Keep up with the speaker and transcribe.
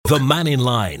The Man in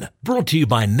Line, brought to you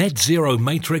by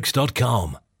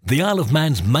NetZeroMatrix.com, the Isle of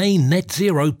Man's main net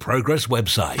zero progress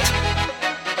website.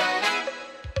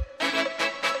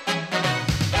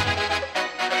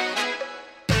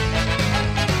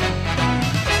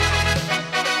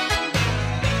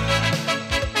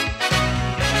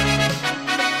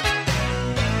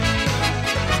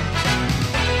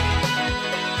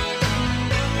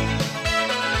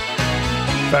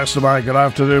 Pastor Mike, good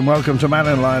afternoon. Welcome to Man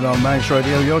in Line on Manx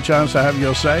Radio. Your chance to have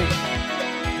your say.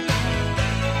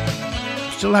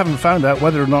 Still haven't found out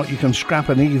whether or not you can scrap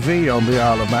an EV on the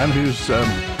Isle of Man who's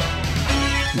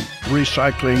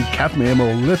recycling cadmium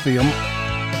or lithium.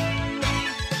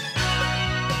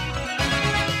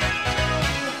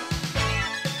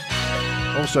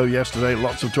 Also yesterday,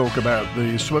 lots of talk about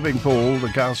the swimming pool, the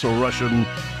Castle Rushen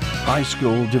High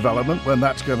School development, when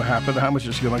that's going to happen, how much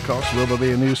it's going to cost, will there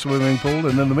be a new swimming pool,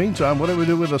 and in the meantime, what do we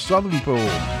do with the southern pool?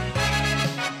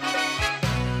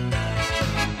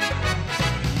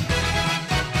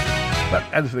 But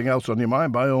anything else on your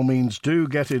mind, by all means, do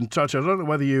get in touch. I don't know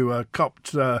whether you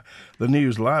copped the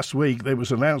news last week. It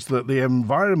was announced that the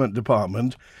Environment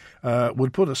Department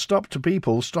would put a stop to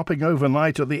people stopping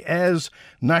overnight at the Ayres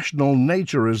National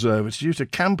Nature Reserve. It's due to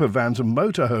camper vans and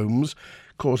motorhomes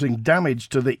causing damage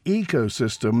to the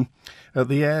ecosystem at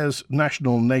the Ayres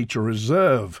National Nature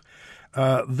Reserve.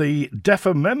 The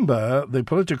DEFA member, the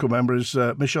political member, is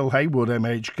Michelle Haywood,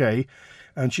 MHK,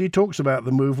 and she talks about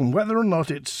the move and whether or not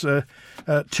it's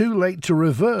too late to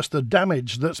reverse the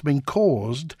damage that's been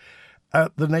caused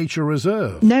at the nature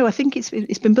reserve. No, I think it's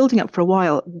been building up for a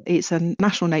while. It's a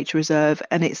national nature reserve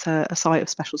and it's a site of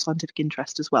special scientific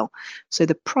interest as well. So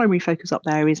the primary focus up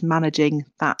there is managing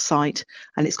that site,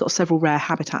 and it's got several rare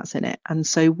habitats in it. And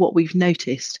so what we've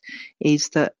noticed is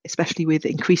that, especially with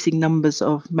increasing numbers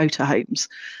of motorhomes,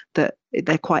 that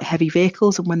they're quite heavy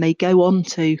vehicles, and when they go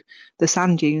onto the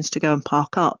sand dunes to go and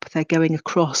park up, they're going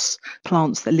across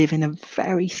plants that live in a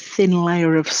very thin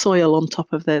layer of soil on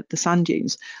top of the sand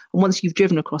dunes. And once you've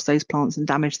driven across those plants and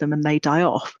damaged them and they die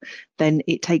off, then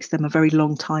it takes them a very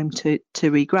long time to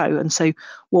regrow. And so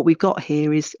what we've got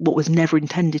here is what was never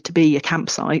intended to be a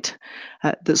campsite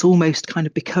that's almost kind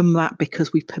of become that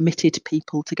because we've permitted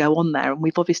people to go on there. And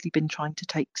we've obviously been trying to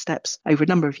take steps over a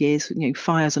number of years. You know,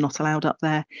 fires are not allowed up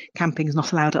there, camping is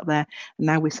not allowed up there, and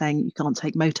now we're saying you can't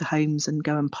take motorhomes and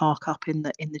go and park up in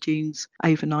the dunes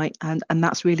overnight, and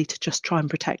that's really to just try and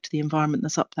protect the environment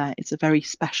that's up there. It's a very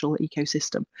special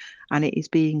ecosystem, and it is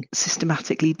being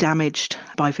systematically damaged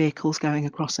by vehicles going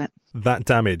across it. That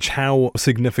damage, how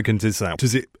significant is that?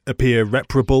 Does it appear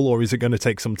reparable, or is it going to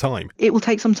take some time? It will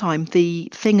take some time. The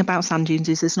thing about sand dunes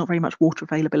is there's not very much water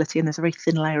availability, and there's a very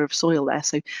thin layer of soil there,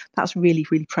 so that's really,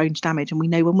 really prone to damage. And we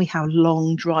know when we have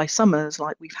long, dry summers,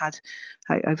 like we've had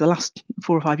over the last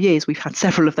 4 or 5 years, we've had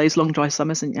several of those long, dry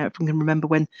summers. And if we can remember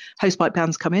when hosepipe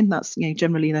bans come in, that's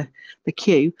generally the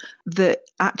queue, that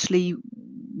actually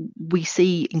we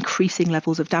see increasing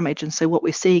levels of damage. And so what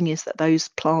we're seeing is that those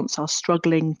plants are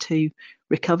struggling to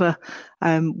recover.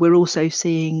 We're also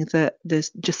seeing that there's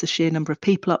just the sheer number of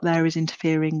people up there is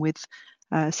interfering with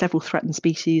several threatened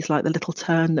species like the little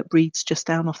tern that breeds just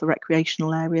down off the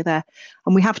recreational area there.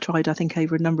 And we have tried, I think,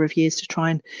 over a number of years to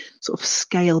try and sort of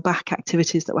scale back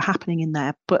activities that were happening in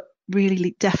there. But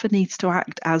really, DEFA needs to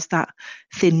act as that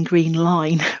thin green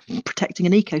line protecting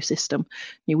an ecosystem.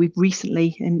 We've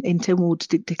recently in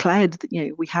Tynwald declared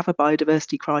that we have a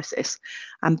biodiversity crisis,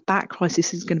 and that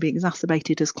crisis is going to be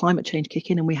exacerbated as climate change kick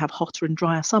in and we have hotter and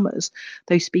drier summers.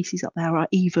 Those species up there are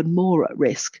even more at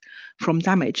risk from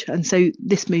damage. And so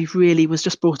this move really was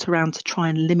just brought around to try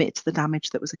and limit the damage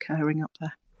that was occurring up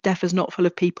there. DEFA's not full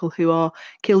of people who are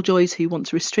killjoys who want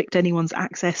to restrict anyone's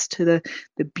access to the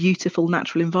beautiful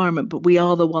natural environment, but we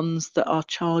are the ones that are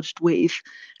charged with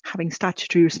having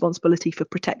statutory responsibility for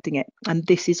protecting it. And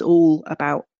this is all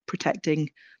about protecting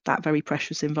that very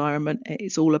precious environment.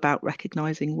 It's all about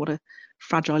recognising what a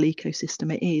fragile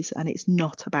ecosystem it is, and it's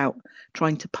not about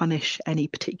trying to punish any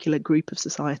particular group of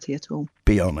society at all.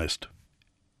 Be honest.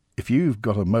 If you've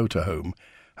got a motorhome,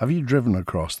 have you driven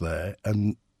across there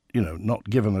and not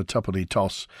given a tuppenny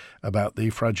toss about the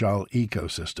fragile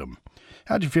ecosystem?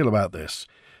 How do you feel about this?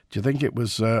 Do you think it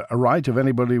was a right of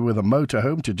anybody with a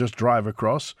motorhome to just drive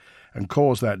across and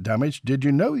cause that damage? Did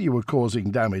you know you were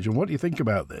causing damage? And what do you think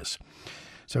about this?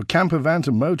 So camper vans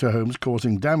and motorhomes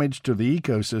causing damage to the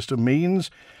ecosystem means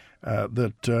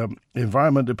that the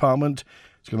Environment Department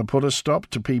is going to put a stop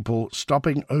to people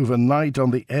stopping overnight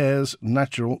on the Ayres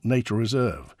Nature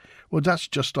Reserve. Well, that's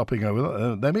just stopping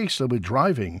over. They may still be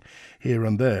driving here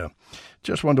and there.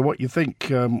 Just wonder what you think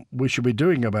we should be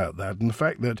doing about that, and the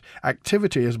fact that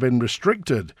activity has been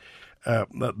restricted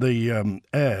the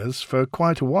heirs for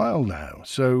quite a while now.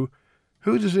 So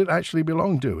who does it actually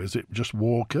belong to? Is it just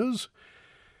walkers?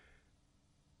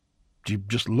 Do you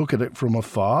just look at it from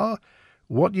afar?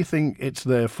 What do you think it's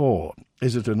there for?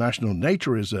 Is it a national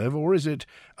nature reserve or is it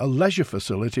a leisure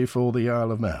facility for the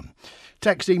Isle of Man?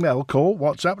 Text, email, call,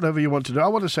 WhatsApp, whatever you want to do. I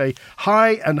want to say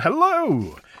hi and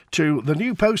hello to the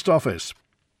new post office.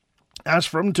 As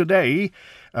from today,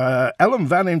 Ellen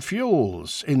Van in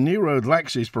Fuels in New Road,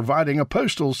 Lax, is providing a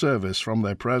postal service from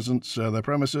their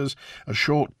premises, a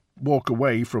short walk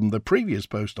away from the previous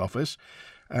post office.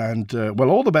 And,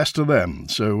 all the best to them.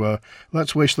 So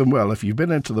let's wish them well. If you've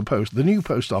been into the new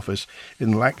post office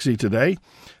in Laxey today,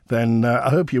 then I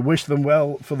hope you wish them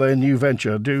well for their new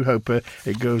venture. I do hope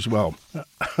it goes well.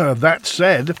 That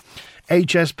said,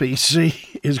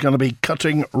 HSBC is going to be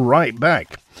cutting right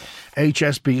back.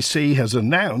 HSBC has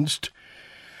announced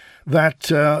that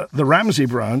the Ramsey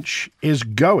branch is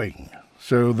going.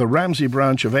 So the Ramsey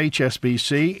branch of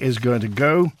HSBC is going to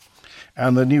go.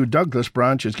 And the new Douglas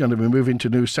branch is going to be moving to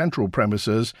new central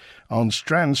premises on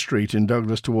Strand Street in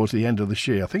Douglas towards the end of this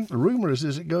year. I think the rumour is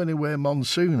it going where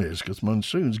Monsoon is, because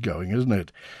Monsoon's going, isn't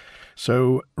it?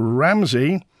 So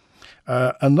Ramsey,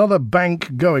 another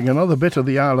bank going, another bit of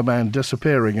the Isle of Man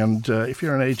disappearing. And if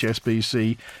you're an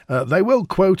HSBC, they will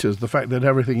quote us the fact that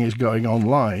everything is going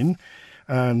online.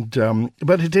 And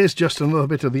but it is just another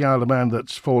bit of the Isle of Man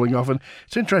that's falling off. And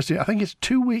it's interesting, I think it's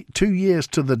 2 years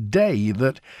to the day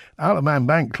that Isle of Man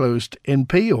Bank closed in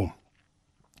Peel.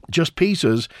 Just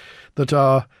pieces that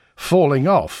are falling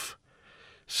off.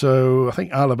 So I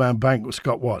think Isle of Man Bank has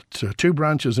got, 2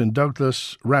 branches in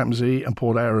Douglas, Ramsey and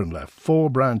Port Erin left. 4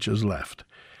 branches left.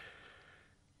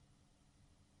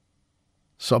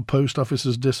 Sub-post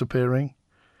offices disappearing.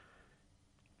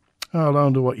 I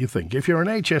wonder what you think. If you're an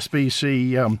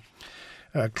HSBC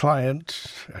client,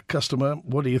 a customer,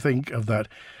 what do you think of that?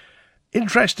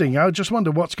 Interesting. I just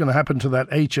wonder what's going to happen to that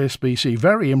HSBC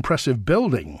very impressive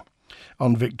building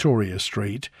on Victoria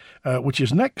Street, which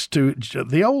is next to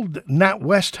the old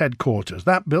NatWest headquarters.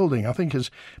 That building, I think,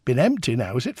 has been empty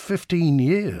now. Is it 15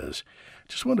 years?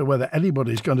 Just wonder whether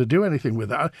anybody's going to do anything with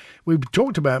that. We've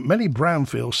talked about many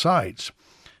brownfield sites,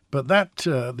 but that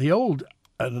the old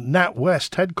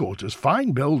NatWest headquarters,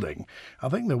 fine building. I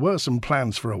think there were some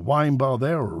plans for a wine bar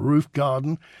there or a roof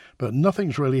garden, but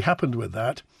nothing's really happened with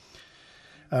that.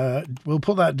 We'll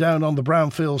put that down on the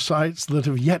brownfield sites that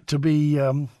have yet to be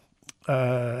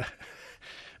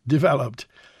developed.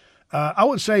 I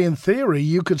would say in theory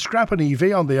you could scrap an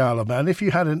EV on the Isle of Man if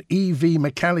you had an EV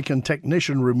mechanic and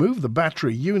technician remove the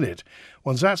battery unit.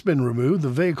 Once that's been removed, the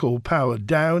vehicle powered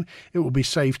down, it will be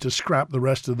safe to scrap the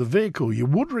rest of the vehicle. You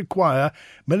would require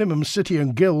minimum City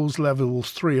and Guilds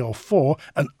levels 3 or 4,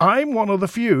 and I'm one of the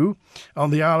few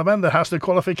on the Isle of Man that has the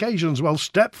qualifications. Well,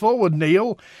 step forward,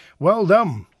 Neil. Well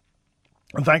done.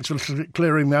 And thanks for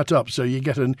clearing that up. So you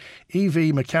get an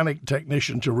EV mechanic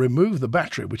technician to remove the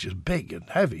battery, which is big and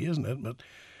heavy, isn't it?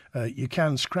 But you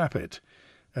can scrap it.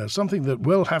 Something that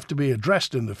will have to be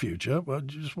addressed in the future. Well,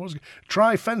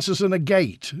 try fences and a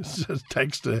gate, says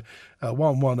text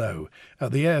 110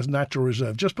 at the Ayers Natural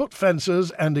Reserve. Just put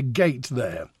fences and a gate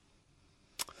there.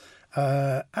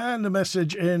 And a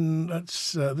message in,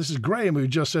 this is Graham, who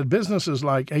just said, businesses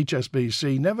like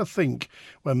HSBC never think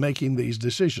when making these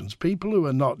decisions. People who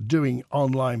are not doing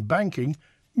online banking,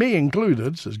 me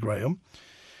included, says Graham,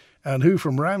 and who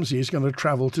from Ramsey is going to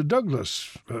travel to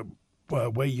Douglas,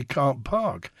 where you can't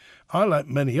park. I, like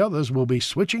many others, will be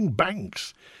switching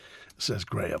banks, says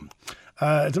Graham.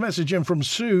 It's a message in from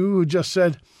Sue, who just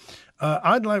said,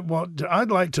 I'd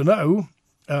like to know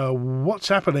what's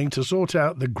happening to sort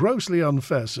out the grossly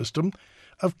unfair system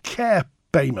of care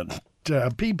payment.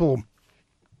 People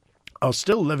are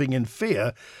still living in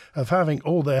fear of having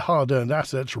all their hard-earned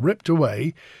assets ripped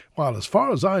away, while as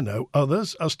far as I know,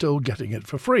 others are still getting it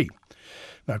for free.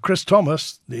 Now, Chris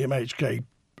Thomas, the MHK,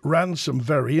 ran some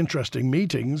very interesting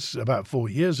meetings about 4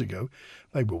 years ago.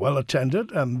 They were well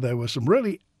attended, and there were some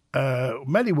really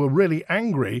many were really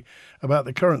angry about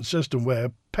the current system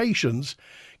where patients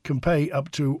can pay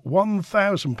up to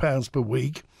 £1,000 per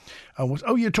week. And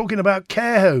you're talking about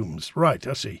care homes. Right,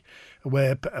 I see.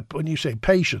 Where when you say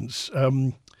patients,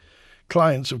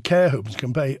 clients of care homes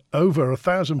can pay over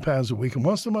 £1,000 a week. And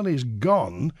once the money is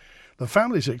gone, the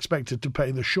family's expected to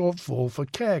pay the shortfall for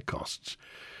care costs.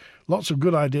 Lots of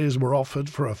good ideas were offered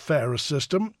for a fairer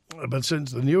system, but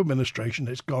since the new administration,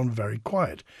 it's gone very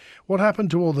quiet. What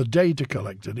happened to all the data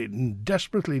collected? It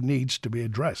desperately needs to be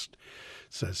addressed,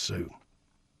 says Sue.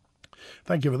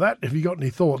 Thank you for that. Have you got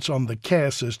any thoughts on the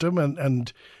care system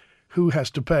and who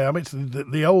has to pay? I mean, it's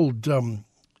the old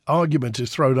argument is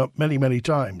thrown up many, many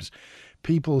times.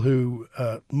 People who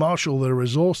marshal their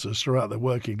resources throughout their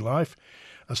working life,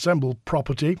 assemble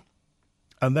property,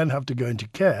 and then have to go into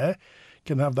care,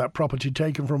 can have that property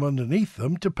taken from underneath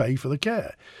them to pay for the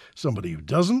care. Somebody who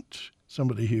doesn't,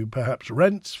 somebody who perhaps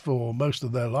rents for most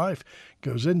of their life,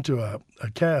 goes into a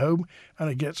care home and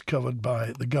it gets covered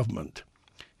by the government.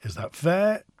 Is that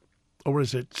fair or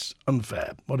is it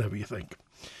unfair? Whatever you think.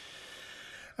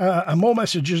 And more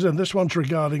messages, and this one's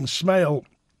regarding Smale.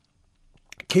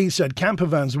 Keith said camper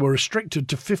vans were restricted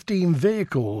to 15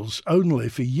 vehicles only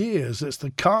for years. It's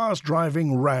the cars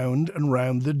driving round and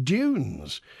round the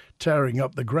dunes, tearing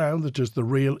up the ground, that is the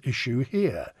real issue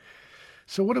here.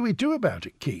 So what do we do about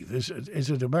it, Keith? Is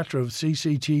it a matter of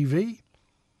CCTV?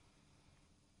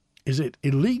 Is it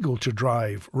illegal to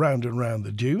drive round and round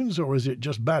the dunes, or is it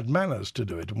just bad manners to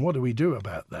do it? And what do we do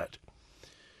about that?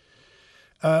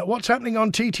 What's happening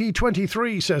on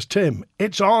TT23, says Tim.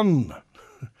 It's on.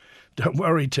 Don't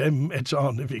worry, Tim, it's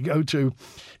on. If you go to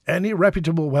any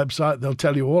reputable website, they'll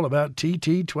tell you all about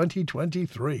TT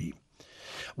 2023.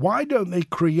 Why don't they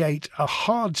create a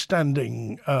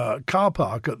hard-standing car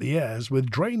park at the Airs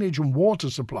with drainage and water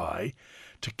supply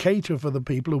to cater for the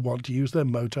people who want to use their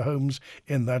motorhomes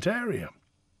in that area?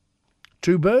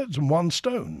 Two birds and one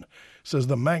stone, says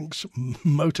the Manx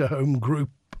Motorhome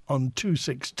Group on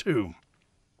 262.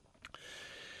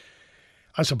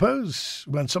 I suppose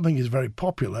when something is very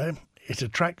popular, it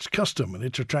attracts custom and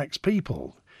it attracts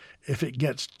people. If it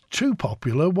gets too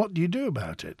popular, what do you do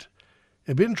about it?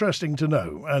 It'd be interesting to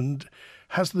know. And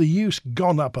has the use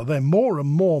gone up? Are there more and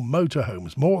more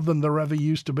motorhomes, more than there ever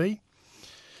used to be?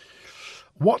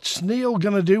 What's Neil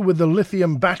going to do with the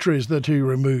lithium batteries that he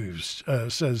removes,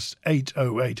 says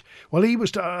 808. Well,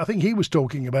 I think he was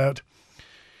talking about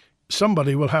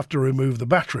somebody will have to remove the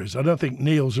batteries. I don't think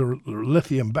Neil's a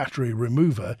lithium battery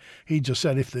remover. He just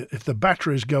said if the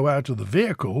batteries go out of the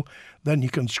vehicle, then you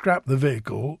can scrap the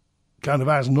vehicle kind of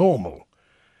as normal.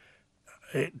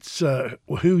 It's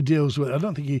who deals with. I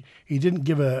don't think he didn't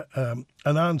give an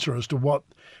answer as to what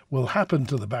will happen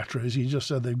to the batteries. He just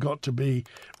said they've got to be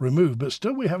removed. But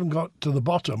still, we haven't got to the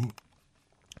bottom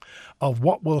of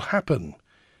what will happen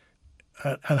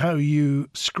and how you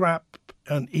scrap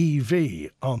an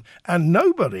EV on. And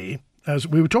nobody, as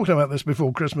we were talking about this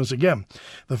before Christmas again,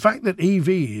 the fact that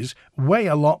EVs weigh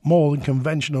a lot more than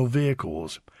conventional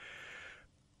vehicles,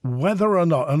 whether or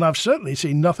not, and I've certainly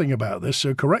seen nothing about this,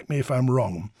 so correct me if I'm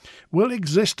wrong, will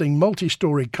existing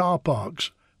multi-storey car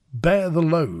parks bear the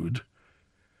load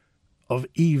of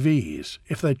EVs?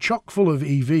 If they're chock full of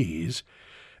EVs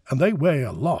and they weigh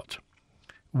a lot,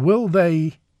 will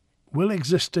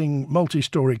existing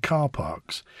multi-storey car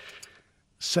parks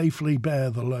safely bear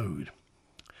the load?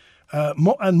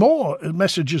 More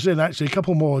messages in, actually, a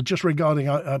couple more just regarding,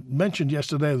 I mentioned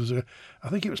yesterday, I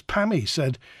think it was Pammy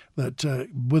said that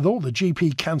with all the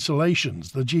GP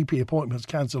cancellations, the GP appointments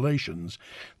cancellations,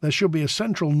 there should be a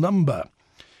central number,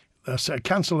 a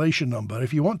cancellation number.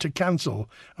 If you want to cancel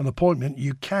an appointment,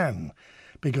 you can.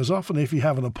 Because often if you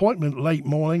have an appointment late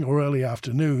morning or early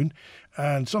afternoon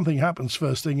and something happens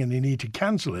first thing and you need to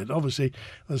cancel it, obviously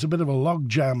there's a bit of a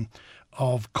logjam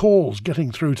of calls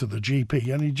getting through to the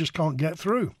GP and you just can't get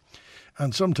through.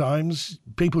 And sometimes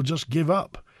people just give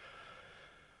up.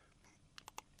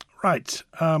 Right.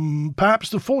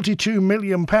 Perhaps the £42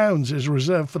 million is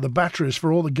reserved for the batteries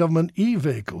for all the government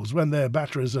e-vehicles when their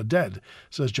batteries are dead,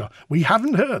 says John. We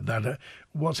haven't heard that.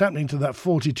 What's happening to that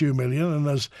 £42 million? And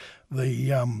there's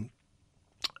the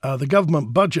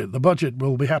government budget. The budget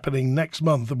will be happening next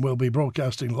month and we'll be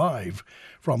broadcasting live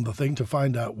from the thing to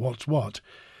find out what's what.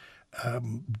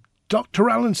 Dr.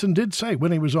 Allinson did say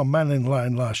when he was on Man in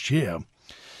Line last year,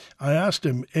 I asked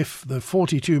him if the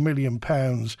 £42 million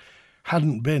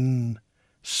hadn't been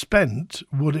spent,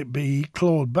 would it be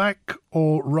clawed back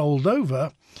or rolled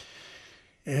over?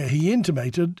 He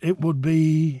intimated it would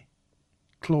be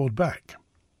clawed back.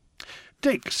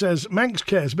 Dick says Manx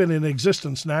Care has been in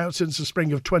existence now since the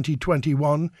spring of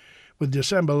 2021, with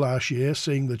December last year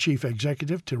seeing the chief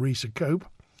executive, Teresa Cope,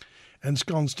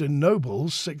 ensconced in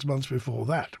Nobles 6 months before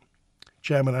that.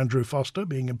 Chairman Andrew Foster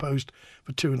being imposed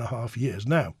for 2.5 years.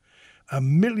 Now, £1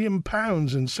 million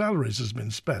in salaries has been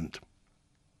spent.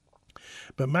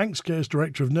 But Manx Care's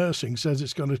Director of Nursing says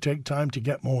it's going to take time to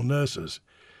get more nurses.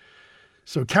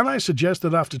 So can I suggest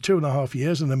that after 2.5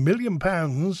 years and £1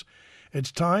 million,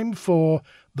 it's time for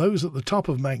those at the top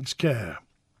of Manx Care?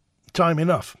 Time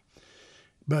enough.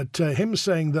 But him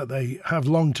saying that they have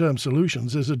long-term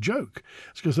solutions is a joke.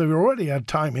 It's because they've already had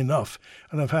time enough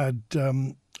and have had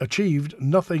achieved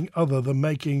nothing other than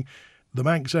making the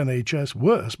Manx NHS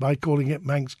worse by calling it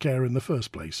Manx Care in the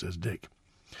first place, says Dick.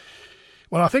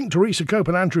 Well, I think Teresa Cope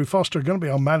and Andrew Foster are going to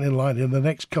be on Man in Line in the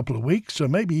next couple of weeks, so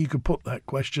maybe you could put that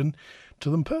question to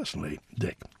them personally,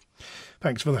 Dick.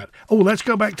 Thanks for that. Oh, let's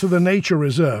go back to the nature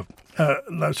reserve.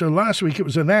 So last week it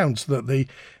was announced that the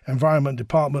Environment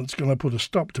Department's going to put a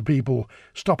stop to people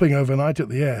stopping overnight at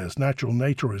the Ayres Natural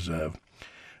Nature Reserve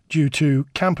due to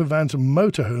camper vans and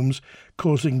motorhomes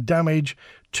causing damage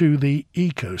to the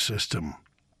ecosystem.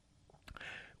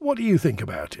 What do you think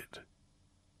about it?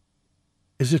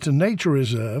 Is it a nature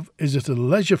reserve? Is it a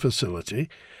leisure facility?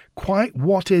 Quite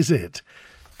what is it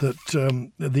that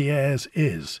the Ayres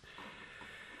is?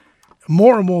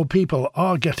 More and more people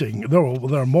are getting, there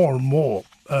are more and more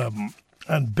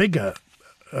and bigger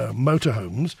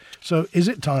motorhomes. So is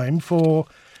it time for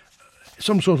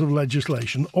some sort of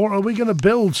legislation, or are we going to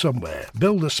build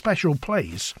a special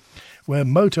place where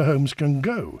motorhomes can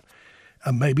go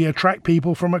and maybe attract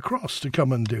people from across to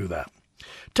come and do that?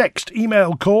 Text,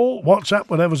 email, call, WhatsApp,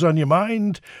 whatever's on your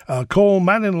mind. Call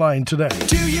Man in Line today.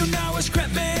 Do you know a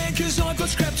scrap man? 'Cause I've got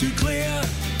scrap to clear.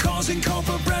 Causing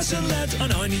copper, brass and lead,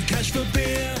 and I need cash for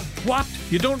beer. What?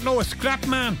 You don't know a scrap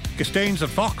man? Gustains at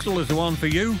Vauxhall is the one for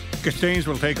you. Gustains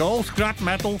will take all scrap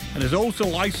metal and is also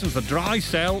licensed for dry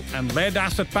cell and lead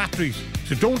acid batteries.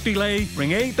 So don't delay.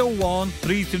 Ring 801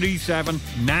 337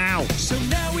 now. So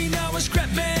now we know a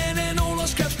scrap man and all our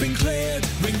scrap's been cleared.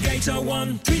 Ring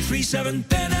 801 337,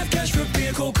 then have cash for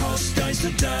beer. Call Costains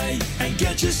today and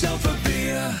get yourself a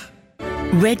beer.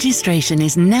 Registration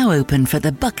is now open for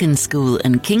the Buchan School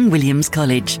and King William's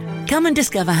College. Come and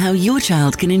discover how your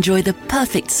child can enjoy the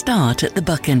perfect start at the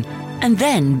Buchan and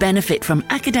then benefit from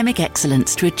academic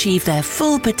excellence to achieve their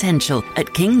full potential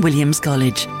at King William's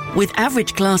College. With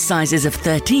average class sizes of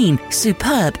 13,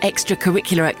 superb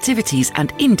extracurricular activities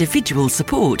and individual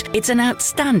support, it's an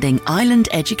outstanding island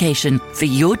education for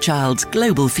your child's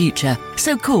global future.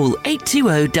 So call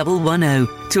 820-110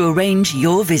 to arrange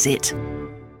your visit.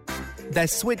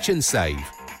 There's Switch and Save,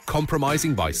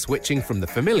 compromising by switching from the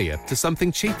familiar to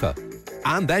something cheaper.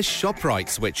 And there's ShopRite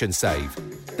Switch and Save.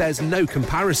 There's no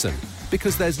comparison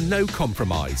because there's no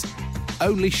compromise.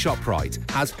 Only ShopRite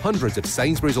has hundreds of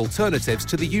Sainsbury's alternatives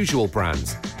to the usual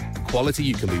brands. Quality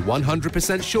you can be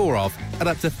 100% sure of at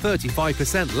up to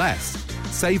 35% less.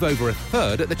 Save over a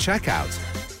third at the checkout.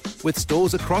 With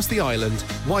stores across the island,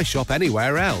 why shop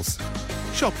anywhere else?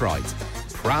 ShopRite,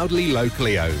 proudly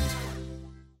locally owned.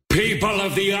 People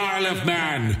of the Isle of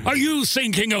Man, are you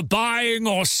thinking of buying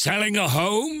or selling a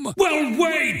home? Well,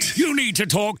 wait! You need to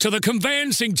talk to the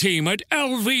conveyancing team at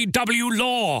LVW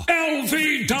Law.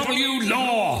 LVW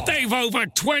Law! They've over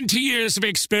 20 years of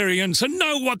experience and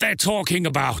know what they're talking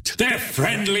about. They're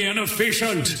friendly and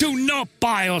efficient. Do not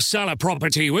buy or sell a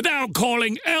property without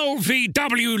calling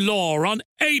LVW Law on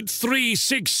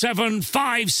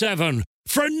 836757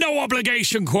 for a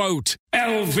no-obligation quote.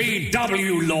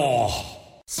 LVW Law.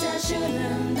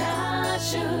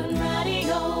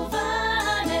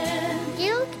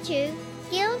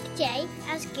 Gilg J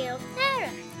as Gilg Nera.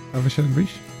 A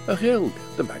Gilg,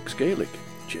 the Manx Gaelic,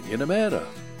 Ginian Amera,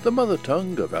 the mother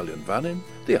tongue of Elian Vannin,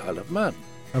 the Isle of Man.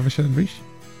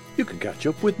 You can catch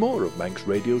up with more of Manx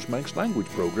Radio's Manx language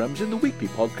programmes in the weekly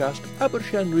podcast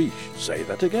Abershen Rish. Say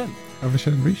that again.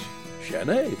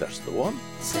 Shene, that's the one.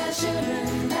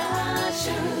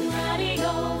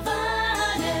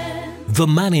 The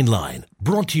Man in Line,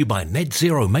 brought to you by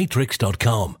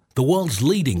NetZeroMatrix.com, the world's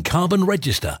leading carbon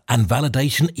register and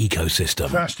validation ecosystem.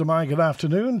 Faster Mike, good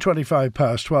afternoon,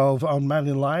 12 on Man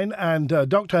in Line. And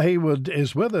Dr. Hayward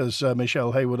is with us,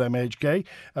 Michelle Hayward, MHK,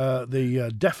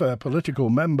 the DEFA political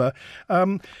member.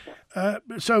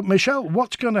 So, Michelle,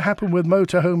 what's going to happen with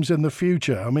motorhomes in the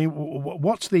future? I mean,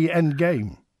 what's the end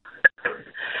game?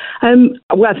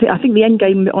 Well, I think the end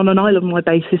game on an island-wide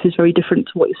basis is very different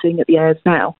to what you're seeing at the Ayres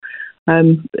now.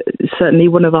 Certainly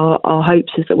one of our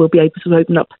hopes is that we'll be able to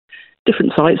open up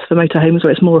different sites for motorhomes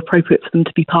where it's more appropriate for them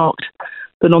to be parked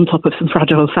than on top of some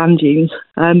fragile sand dunes.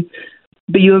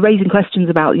 But you were raising questions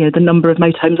about the number of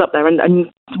motorhomes up there,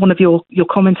 and one of your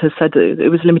commenters said that it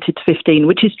was limited to 15,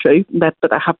 which is true, but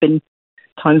there have been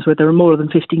times where there are more than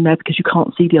 15 there because you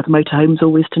can't see the other motorhomes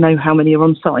always to know how many are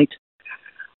on site.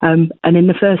 And in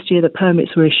the first year that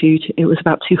permits were issued, it was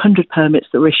about 200 permits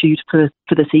that were issued for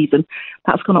the season.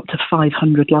 That's gone up to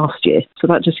 500 last year. So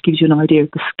that just gives you an idea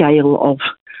of the scale of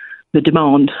the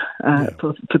demand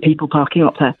for people parking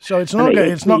up there. So it's not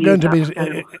going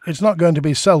to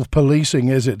be self-policing,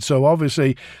 is it? So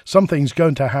obviously something's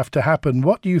going to happen.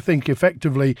 What do you think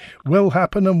effectively will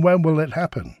happen, and when will it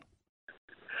happen?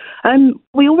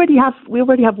 We already have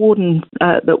Warden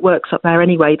that works up there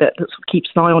anyway that sort of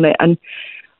keeps an eye on it, and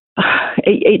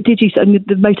It did use. I mean,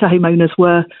 the motorhome owners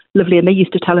were lovely, and they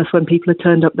used to tell us when people had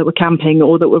turned up that were camping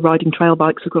or that were riding trail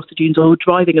bikes across the dunes or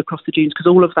driving across the dunes, because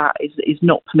all of that is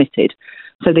not permitted.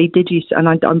 So they did use, and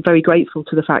I'm very grateful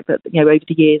to the fact that over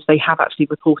the years they have actually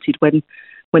reported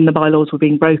when the bylaws were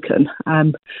being broken.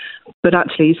 But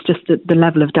actually, it's just that the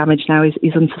level of damage now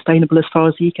is unsustainable as far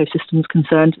as the ecosystem is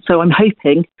concerned. So I'm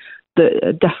hoping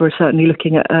that DEFRA is certainly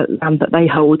looking at land that they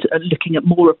hold, looking at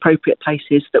more appropriate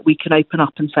places that we can open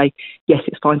up and say, yes,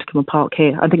 it's fine to come and park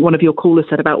here. I think one of your callers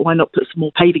said about why not put some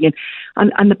more paving in.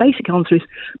 And the basic answer is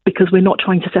because we're not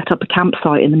trying to set up a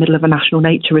campsite in the middle of a national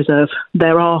nature reserve.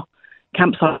 There are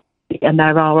campsites and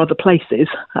there are other places,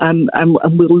 and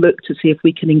we'll look to see if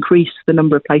we can increase the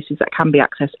number of places that can be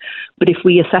accessed. But if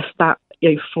we assess that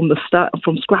from the start,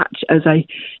 from scratch as a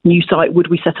new site, would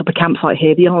we set up a campsite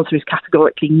here? The answer is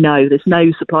categorically no. There's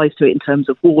no supplies to it in terms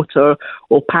of water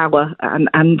or power,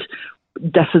 and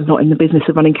DEFRA's not in the business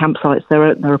of running campsites. There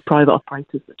are private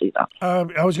operators that do that.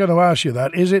 I was going to ask you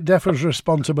that. Is it DEFRA's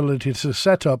responsibility to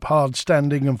set up hard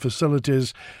standing and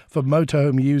facilities for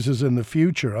motorhome users in the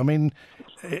future? I mean,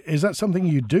 is that something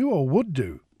you do or would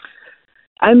do?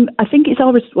 I think it's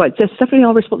definitely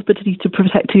our responsibility to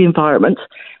protect the environment.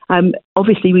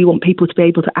 Obviously, we want people to be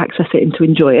able to access it and to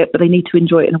enjoy it, but they need to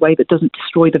enjoy it in a way that doesn't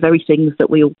destroy the very things that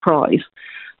we all prize.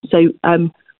 So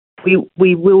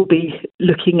we will be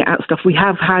looking at stuff. We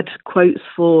have had quotes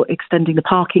for extending the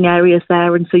parking areas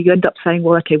there, and so you end up saying,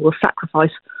 well, okay, we'll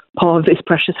sacrifice part of this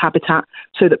precious habitat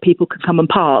so that people can come and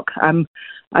park.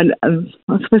 And I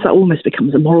suppose that almost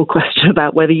becomes a moral question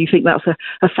about whether you think that's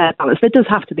a fair balance. There does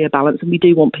have to be a balance, and we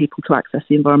do want people to access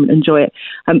the environment and enjoy it.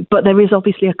 But there is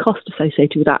obviously a cost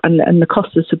associated with that, and the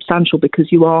cost is substantial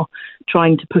because you are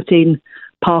trying to put in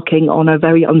parking on a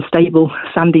very unstable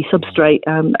sandy substrate.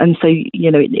 And so,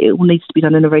 it all needs to be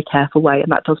done in a very careful way,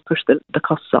 and that does push the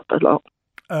costs up a lot.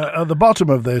 At the bottom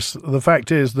of this, the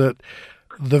fact is that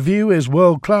the view is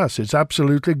world class. It's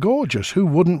absolutely gorgeous. Who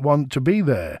wouldn't want to be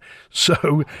there?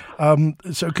 So,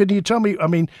 can you tell me? I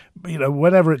mean,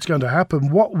 whenever it's going to happen,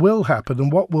 what will happen,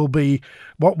 and what will be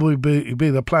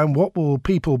the plan? What will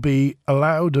people be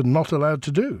allowed and not allowed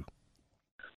to do?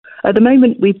 At the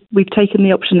moment, we've taken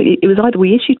the option. It was either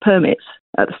we issued permits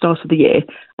at the start of the year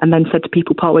and then said to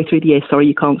people partway through the year, sorry,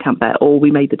 you can't camp there, or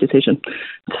we made the decision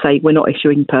to say we're not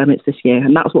issuing permits this year,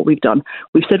 and that's what we've done.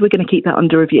 We've said we're going to keep that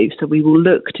under review, so we will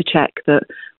look to check that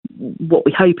what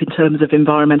we hope in terms of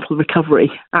environmental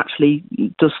recovery actually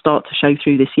does start to show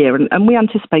through this year, and we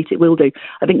anticipate it will do.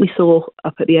 I think we saw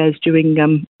up at the Ayers during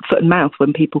foot and mouth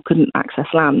when people couldn't access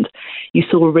land, you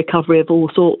saw a recovery of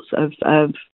all sorts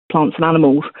of plants and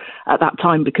animals at that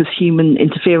time because human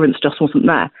interference just wasn't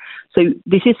there. So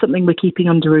this is something we're keeping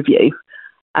under review.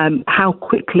 How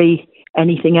quickly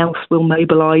anything else will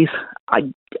mobilise,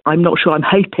 I'm not sure. I'm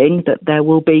hoping that there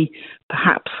will be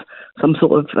perhaps some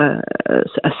sort of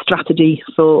a strategy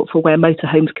for where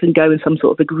motorhomes can go and some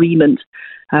sort of agreement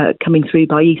coming through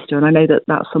by Easter. And I know that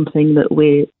that's something that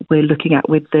we're looking at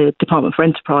with the Department for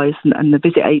Enterprise and the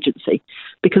Visit Agency,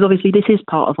 because obviously this is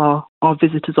part of our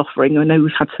visitors offering. I know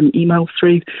we've had some emails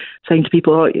through saying to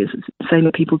people, saying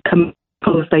that people come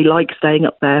because they like staying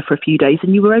up there for a few days,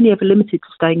 and you were only ever limited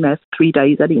to staying there for 3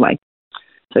 days anyway.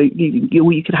 So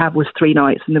all you could have was 3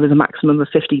 nights, and there was a maximum of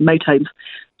 50 motorhomes.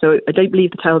 So I don't believe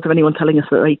the tales of anyone telling us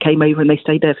that they came over and they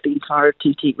stayed there for the entire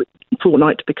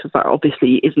fortnight, because that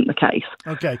obviously isn't the case.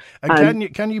 Okay.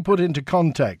 And can you put into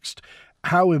context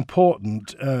how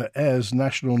important Ayers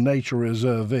National Nature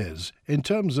Reserve is in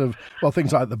terms of,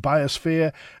 things like the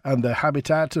biosphere and the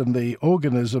habitat and the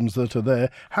organisms that are there?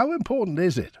 How important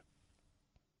is it?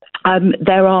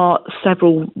 There are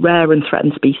several rare and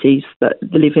threatened species that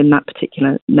live in that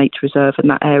particular nature reserve in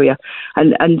that area.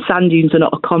 And sand dunes are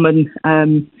not a common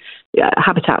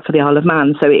habitat for the Isle of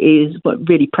Man, so it is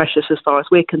really precious as far as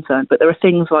we're concerned. But there are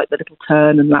things like the little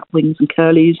tern and lapwings and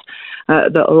curlews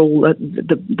that are all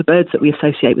the birds that we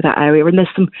associate with that area. And there's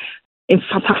some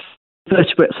fantastic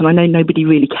vertebrates, and I know nobody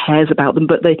really cares about them,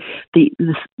 but the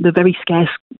very scarce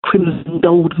crimson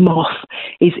gold moth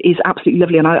is absolutely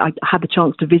lovely. And I had the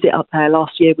chance to visit up there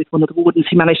last year with one of the wardens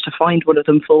who managed to find one of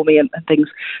them for me and things.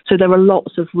 So there are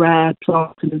lots of rare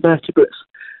plants and invertebrates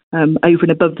over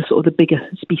and above the sort of the bigger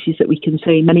species that we can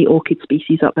see. Many orchid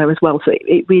species up there as well. So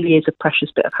it really is a precious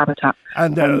bit of habitat,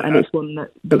 and it's one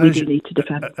that we do need to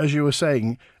defend. As you were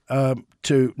saying,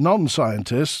 to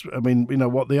non-scientists, I mean,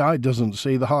 what the eye doesn't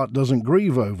see, the heart doesn't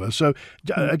grieve over. So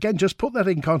again, just put that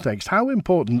in context. How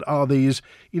important are these,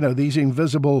 these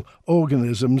invisible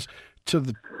organisms to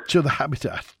the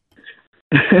habitat?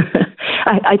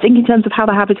 I think in terms of how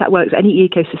the habitat works, any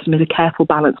ecosystem is a careful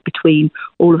balance between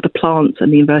all of the plants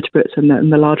and the invertebrates and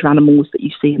the larger animals that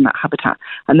you see in that habitat,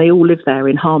 and they all live there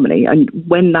in harmony. And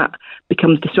when that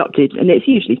becomes disrupted, and it's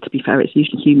usually, to be fair, it's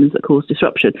usually humans that cause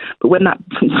disruption, but when that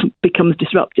becomes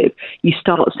disruptive, you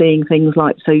start seeing things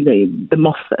like, so the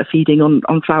moths that are feeding on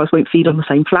flowers won't feed on the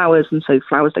same flowers, and so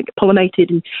flowers don't get pollinated,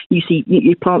 and you see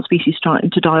your plant species starting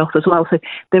to die off as well. So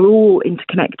they're all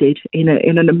interconnected in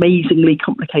an amazingly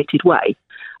complicated way.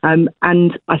 And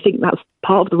I think that's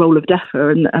part of the role of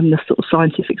DEFRA and the sort of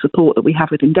scientific support that we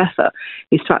have within DEFRA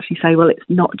is to actually say, well, it's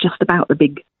not just about the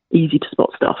big, easy to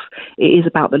spot stuff. It is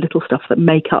about the little stuff that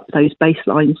make up those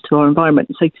baselines to our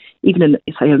environment. So even in,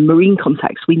 say, a marine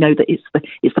context, we know that it's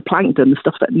the plankton, the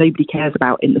stuff that nobody cares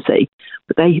about in the sea,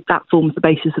 but that forms the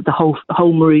basis of the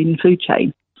whole marine food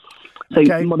chain. So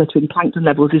monitoring plankton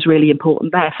levels is really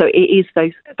important there. So it is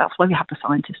that's why we have the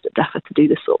scientists at DEFRA to do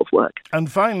this sort of work. And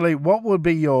finally, what would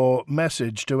be your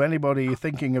message to anybody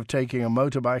thinking of taking a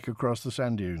motorbike across the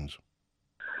sand dunes?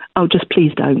 Oh, just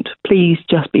please don't. Please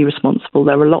just be responsible.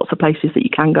 There are lots of places that you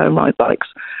can go and ride bikes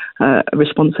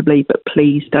responsibly, but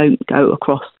please don't go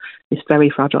across this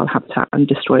very fragile habitat and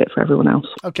destroy it for everyone else.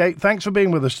 OK, thanks for being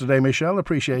with us today, Michelle.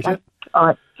 Appreciate it. All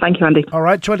right. Thank you, Andy. All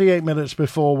right, 28 minutes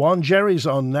before 1. Jerry's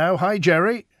on now. Hi,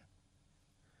 Jerry.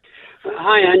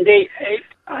 Hi, Andy.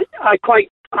 I quite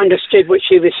understood what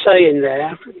she was saying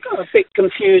there. A bit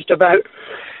confused about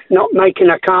not making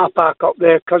a car park up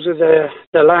there because of the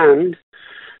land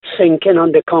sinking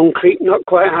under concrete. Not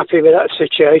quite happy with that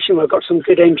situation. We've got some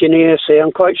good engineers here.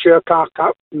 I'm quite sure a car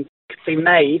park can be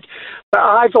made. But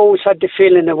I've always had the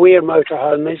feeling of Weir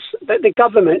Motorhome is that the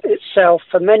government itself,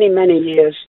 for many, many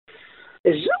years,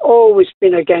 has always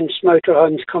been against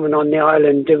motorhomes coming on the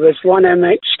island. There was one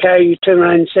MHK who turned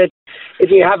around and said, if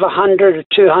you have 100 or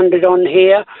 200 on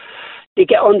here, you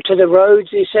get onto the roads,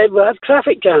 he said, we'll have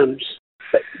traffic jams.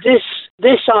 But this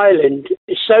island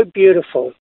is so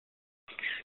beautiful.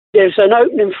 There's an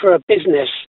opening for a business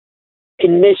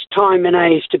in this time and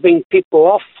age to bring people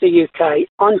off the UK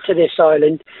onto this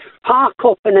island, park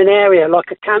up in an area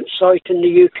like a campsite in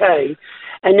the UK,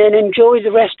 and then enjoy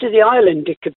the rest of the island.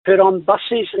 It could put on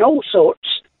buses and all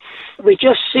sorts. We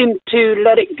just seem to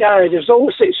let it go. There's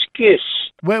always an excuse.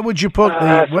 Where would you put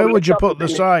the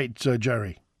site,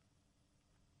 Jerry?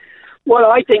 Well,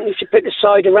 I think we should put the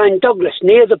side around Douglas,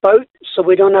 near the boat, so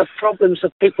we don't have problems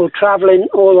of people travelling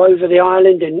all over the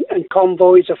island and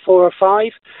convoys of 4 or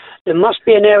 5. There must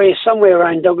be an area somewhere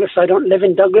around Douglas. I don't live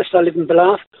in Douglas, I live in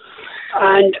Ballaugh.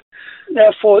 And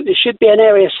therefore, there should be an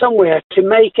area somewhere to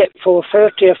make it for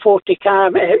 30 or 40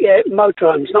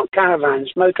 motorhomes, not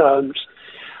caravans, motorhomes.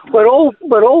 We're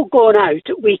all going out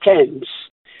at weekends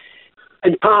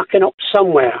and parking up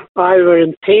somewhere, either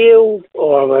in Peel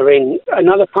or we're in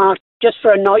another part, just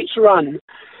for a night's run,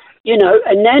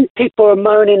 and then people are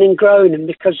moaning and groaning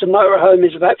because the motorhome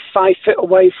is about 5 feet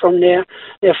away from their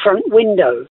front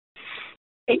window.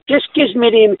 It just gives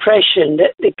me the impression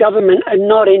that the government are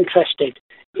not interested.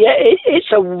 Yeah,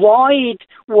 it's a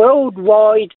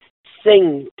worldwide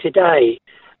thing today.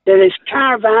 There is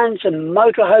caravans and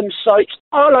motorhome sites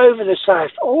all over the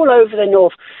south, all over the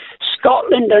north.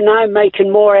 Scotland are now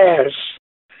making more heirs.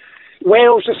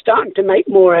 Wales are starting to make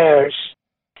more heirs.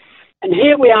 And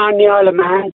here we are in the Isle of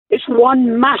Man. It's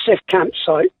one massive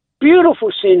campsite,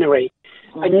 beautiful scenery,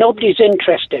 and nobody's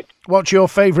interested. What's your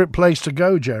favourite place to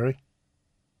go, Jerry?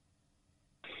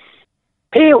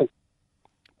 Peel.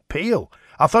 Peel?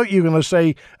 I thought you were going to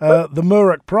say the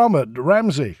Murrock Prom at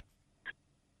Ramsey.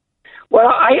 Well,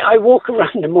 I walk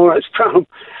around the Murrock Prom.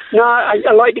 No,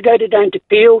 I like to go down to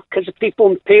Peel because the people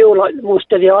in Peel, like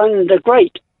most of the island, are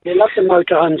great. They love the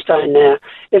motorhomes down there.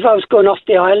 If I was going off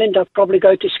the island, I'd probably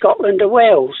go to Scotland or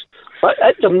Wales. But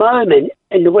at the moment,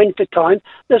 in the winter time,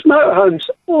 there's motorhomes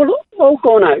all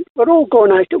going out. We're all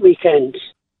going out at weekends.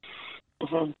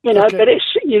 Mm-hmm. But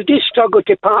you do struggle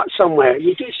to park somewhere.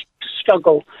 You do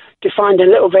struggle to find a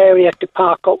little area to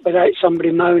park up without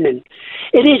somebody moaning.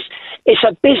 It's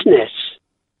a business.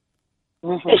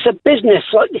 Mm-hmm. It's a business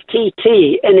like the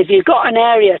TT, and if you've got an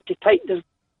area to take the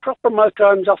proper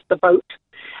motorhomes off the boat,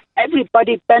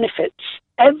 everybody benefits.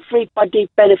 Everybody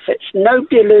benefits.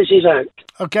 Nobody loses out.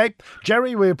 OK.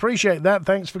 Jerry, we appreciate that.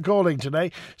 Thanks for calling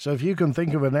today. So if you can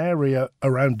think of an area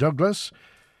around Douglas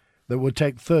that would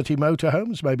take 30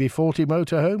 motorhomes, maybe 40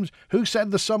 motorhomes. Who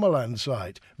said the Summerland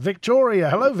site? Victoria.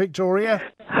 Hello, Victoria.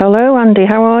 Hello, Andy.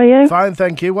 How are you? Fine,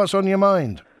 thank you. What's on your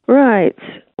mind? Right.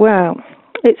 Well,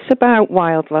 it's about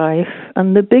wildlife,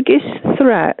 and the biggest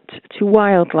threat to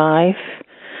wildlife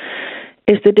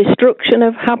is the destruction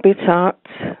of habitat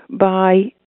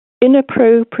by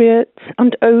inappropriate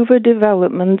and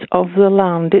overdevelopment of the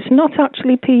land. It's not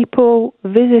actually people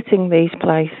visiting these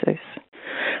places.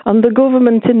 And the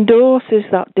government endorses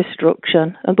that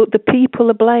destruction, but the people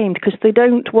are blamed because they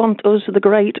don't want us, the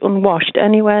great unwashed,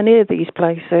 anywhere near these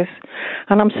places.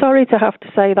 And I'm sorry to have to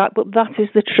say that, but that is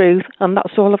the truth, and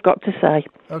that's all I've got to say.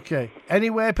 Okay.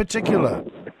 Anywhere particular?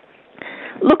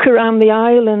 Look around the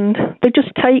island. They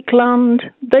just take land.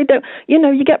 They don't,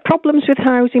 you get problems with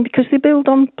housing because they build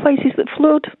on places that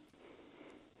flood.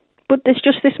 But there's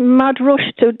just this mad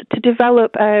rush to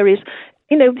develop areas.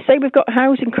 They say we've got a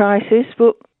housing crisis,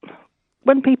 but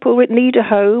when people need a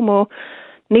home or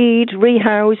need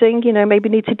rehousing, maybe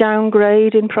need to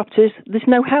downgrade in properties, there's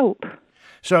no help.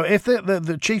 So if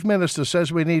the Chief Minister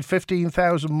says we need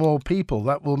 15,000 more people,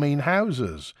 that will mean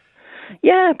houses.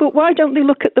 Yeah, but why don't they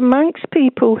look at the Manx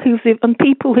people and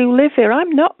people who live here?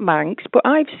 I'm not Manx, but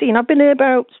I've been here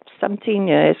about 17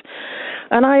 years,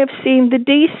 and I have seen the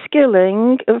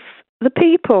de-skilling of the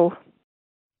people.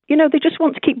 They just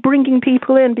want to keep bringing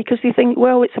people in because they think,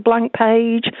 well, it's a blank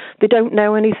page, they don't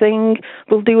know anything,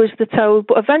 they'll do as they're told.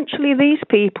 But eventually these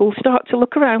people start to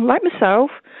look around, like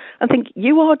myself, and think,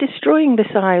 you are destroying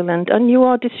this island and you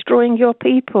are destroying your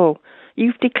people.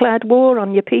 You've declared war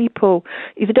on your people.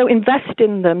 If you don't invest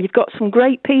in them, you've got some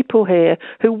great people here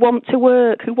who want to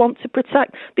work, who want to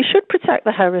protect. They should protect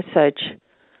the heritage.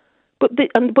 But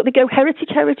they go heritage,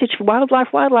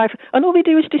 wildlife, and all they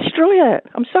do is destroy it.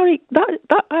 I'm sorry, that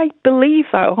I believe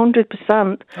that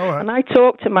 100%. All right. And I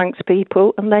talk to Manx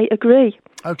people, and they agree.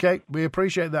 Okay, we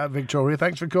appreciate that, Victoria.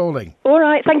 Thanks for calling. All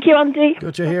right, thank you, Andy.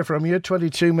 Good to hear from you.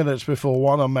 22 minutes before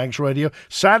 1 on Manx Radio.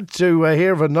 Sad to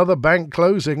hear of another bank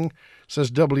closing,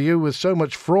 says W. With so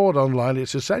much fraud online,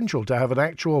 it's essential to have an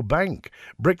actual bank,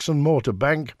 bricks and mortar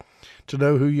bank, to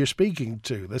know who you're speaking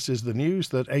to. This is the news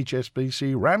that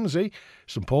HSBC Ramsey,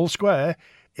 St Paul Square,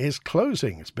 is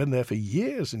closing. It's been there for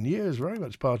years and years, very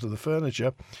much part of the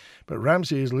furniture. But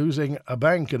Ramsey is losing a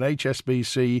bank, and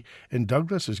HSBC in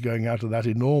Douglas is going out of that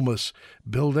enormous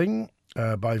building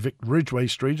by Ridgeway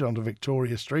Street onto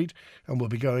Victoria Street, and will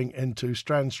be going into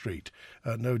Strand Street.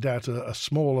 No doubt a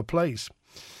smaller place.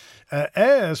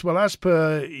 Ayres, well, as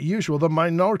per usual, the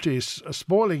minorities are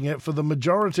spoiling it for the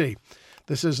majority.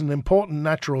 This is an important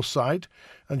natural site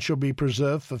and should be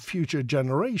preserved for future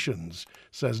generations,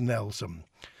 says Nelson.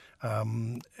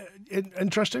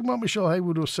 Interesting what Michelle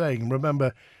Haywood was saying.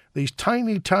 Remember, these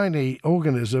tiny, tiny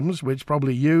organisms, which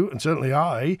probably you and certainly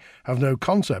I have no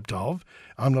concept of.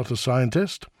 I'm not a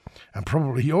scientist, and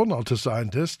probably you're not a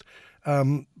scientist.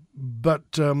 But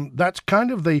that's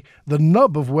kind of the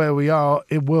nub of where we are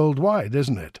worldwide,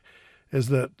 isn't it? Is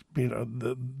that,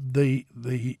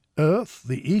 the Earth,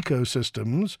 the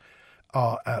ecosystems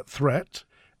are at threat,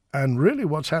 and really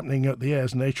what's happening at the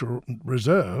Ayres Nature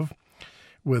Reserve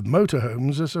with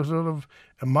motorhomes is a sort of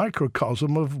a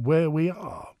microcosm of where we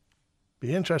are.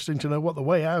 Be interesting to know what the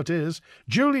way out is.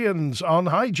 Julian's on.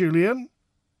 Hi, Julian.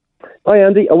 Hi,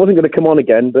 Andy. I wasn't going to come on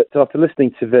again, but after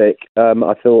listening to Vic,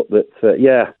 I thought that,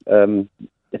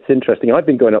 it's interesting. I've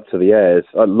been going up to the Ayres.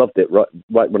 I loved it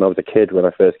right when I was a kid, when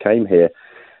I first came here.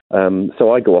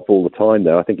 So I go up all the time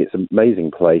there. I think it's an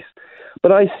amazing place.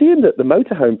 But I assume that the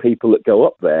motorhome people that go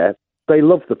up there, they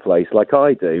love the place like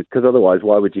I do, because otherwise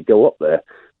why would you go up there?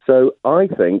 So I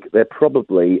think they're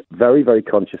probably very, very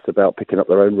conscious about picking up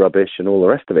their own rubbish and all the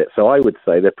rest of it. So I would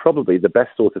say they're probably the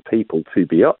best sort of people to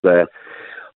be up there.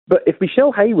 But if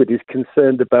Michelle Haywood is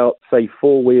concerned about, say,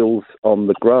 four wheels on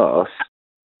the grass,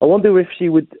 I wonder if she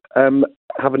would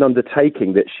have an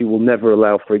undertaking that she will never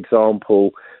allow, for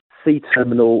example,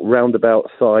 C-terminal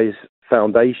roundabout-size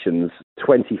foundations,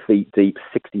 20 feet deep,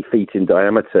 60 feet in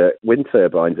diameter, wind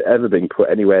turbines ever being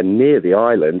put anywhere near the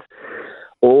island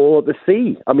or the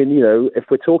sea. I mean, if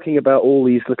we're talking about all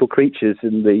these little creatures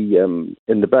in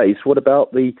the base, what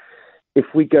about if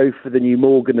we go for the new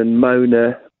Morgan and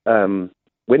Mona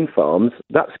wind farms,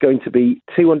 that's going to be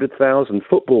 200,000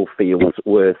 football fields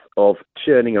worth of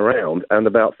churning around and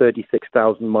about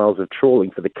 36,000 miles of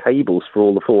trawling for the cables for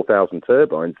all the 4,000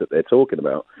 turbines that they're talking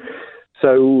about.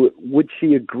 So would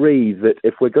she agree that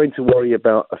if we're going to worry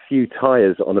about a few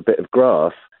tyres on a bit of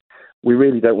grass, we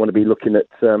really don't want to be looking at,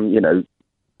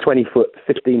 20 foot,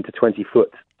 15 to 20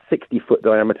 foot, 60 foot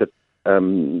diameter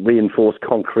reinforced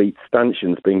concrete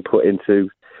stanchions being put into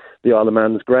the Isle of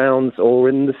Man's grounds or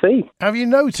in the sea. Have you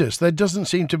noticed there doesn't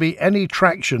seem to be any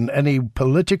traction, any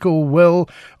political will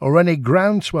or any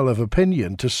groundswell of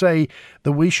opinion to say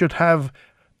that we should have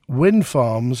wind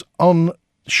farms on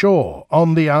shore,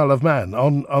 on the Isle of Man,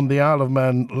 on the Isle of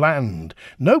Man land?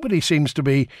 Nobody seems to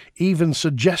be even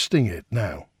suggesting it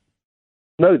now.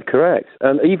 No, correct.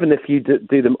 And even if you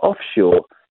do them offshore,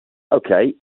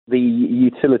 okay, the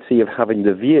utility of having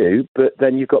the view, but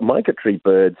then you've got migratory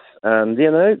birds, and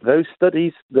those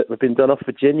studies that have been done off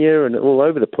Virginia and all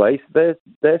over the place, they're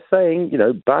saying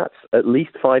bats, at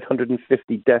least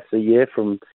 550 deaths a year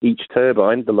from each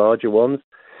turbine, the larger ones,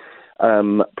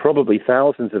 probably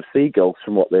thousands of seagulls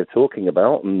from what they're talking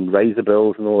about, and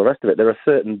razorbills and all the rest of it. There are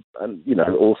certain, and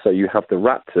also you have the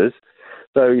raptors.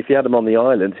 So if you had them on the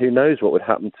island, who knows what would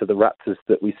happen to the raptors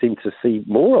that we seem to see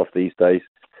more of these days.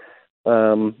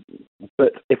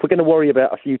 But if we're going to worry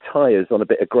about a few tyres on a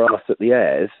bit of grass at the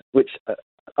Airs,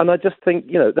 and I just think,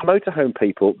 the motorhome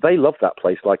people, they love that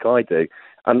place like I do.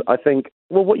 And I think,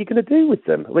 well, what are you going to do with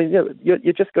them? I mean,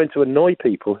 you're just going to annoy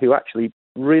people who actually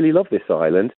really love this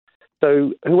island.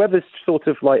 So whoever's sort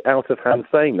of like out of hand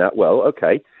saying that, well,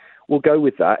 okay, we'll go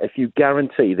with that if you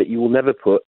guarantee that you will never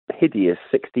put hideous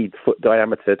 60-foot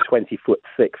diameter, 20-foot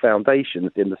thick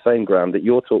foundations in the same ground that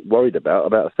you're worried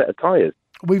about a set of tyres.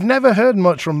 We've never heard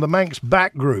much from the Manx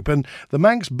Bat Group, and the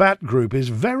Manx Bat Group is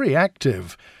very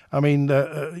active. I mean,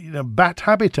 bat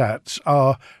habitats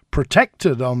are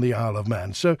protected on the Isle of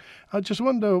Man. So I just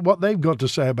wonder what they've got to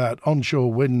say about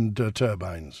onshore wind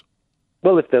turbines.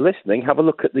 Well, if they're listening, have a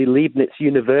look at the Leibniz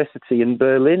University in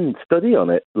Berlin study on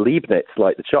it. Leibniz,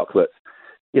 like the chocolates.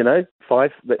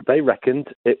 They reckoned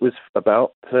it was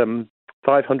about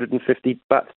 550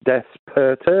 bat deaths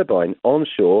per turbine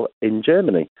onshore in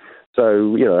Germany.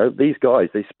 So, these guys,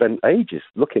 they spent ages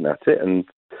looking at it. And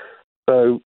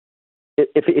so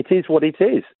if it is what it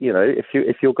is,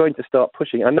 if you're going to start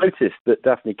pushing, I noticed that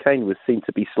Daphne Kane seemed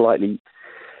to be slightly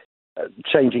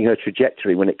changing her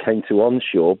trajectory when it came to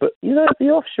onshore. But, the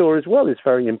offshore as well is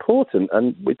very important.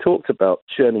 And we talked about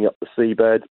churning up the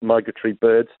seabed, migratory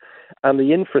birds, and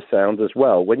the infrasound as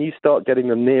well. When you start getting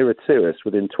them nearer to us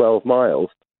within 12 miles,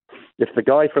 if the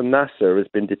guy from NASA has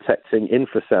been detecting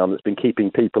infrasound that's been keeping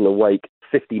people awake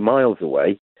 50 miles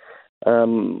away,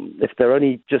 if they're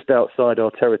only just outside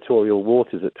our territorial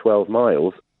waters at 12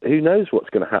 miles, who knows what's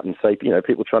going to happen? Say,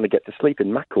 people trying to get to sleep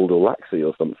in Mackle or Laxey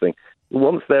or something.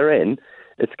 Once they're in,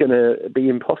 it's going to be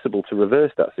impossible to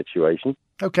reverse that situation.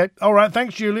 Okay. All right.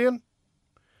 Thanks, Julian.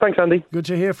 Thanks, Andy. Good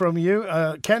to hear from you.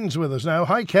 Ken's with us now.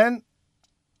 Hi, Ken.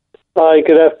 Hi,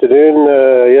 good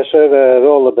afternoon. Yes, sir.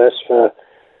 All the best for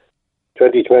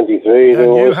 2023.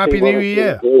 And you, Happy New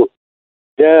Year.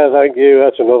 Yeah, thank you.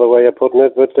 That's another way of putting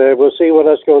it. But we'll see what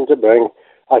that's going to bring.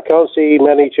 I can't see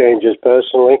many changes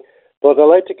personally, but I'd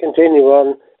like to continue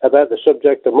on about the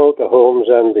subject of motorhomes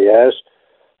and the Airs.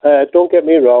 Don't get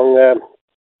me wrong.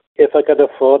 If I could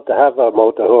afford to have a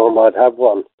motorhome, I'd have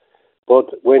one.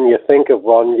 But when you think of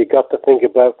one, you got to think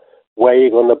about where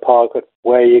you're going to park it,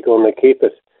 where you're going to keep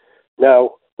it.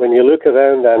 Now, when you look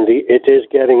around, Andy, it is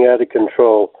getting out of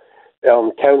control.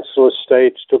 Council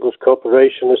estates, Douglas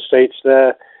Corporation estates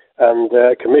there, and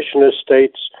commission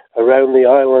estates around the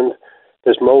island.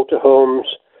 There's motorhomes,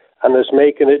 and it's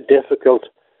making it difficult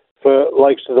for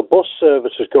likes of the bus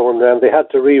services going around. They had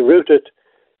to reroute it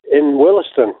in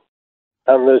Williston,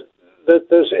 and there's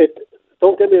it.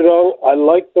 Don't get me wrong, I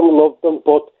like them, love them,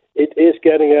 but it is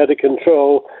getting out of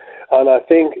control, and I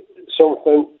think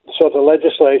something sort of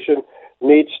legislation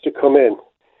needs to come in.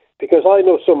 Because I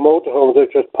know some motorhomes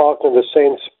that are just parked in the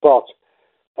same spot.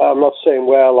 I'm not saying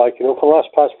where, for the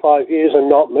past 5 years and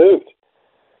not moved.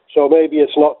 So maybe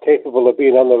it's not capable of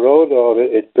being on the road or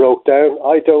it broke down.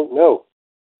 I don't know.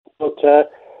 But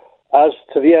as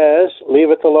to the Airs,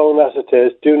 leave it alone as it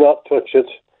is. Do not touch it.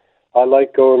 I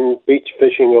like going beach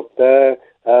fishing up there,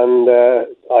 and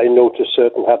I notice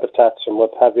certain habitats and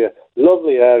what have you.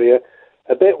 Lovely area.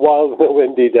 A bit wild on a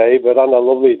windy day, but on a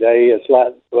lovely day, it's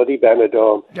like bloody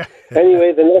Benidorm.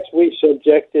 Anyway, the next week's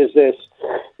subject is this.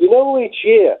 Each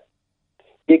year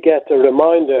you get a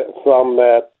reminder from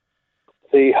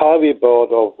the highway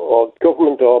board or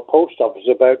government or post office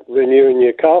about renewing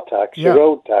your car tax, your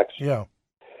road tax. Yeah.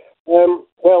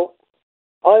 Well,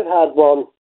 I've had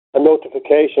a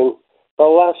notification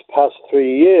the past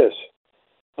 3 years,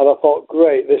 and I thought,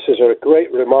 great, this is a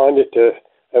great reminder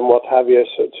and what have you,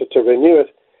 to renew it.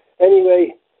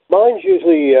 Anyway, mine's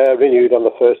usually renewed on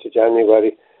the 1st of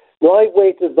January. Now, I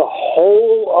waited the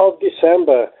whole of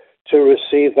December to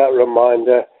receive that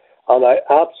reminder, and I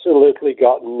absolutely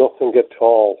got nothing at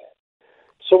all.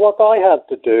 So what I had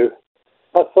to do,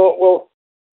 I thought, well,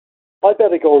 I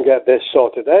better go and get this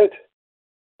sorted out,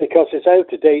 because it's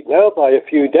out of date now by a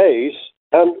few days,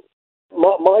 and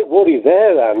my worry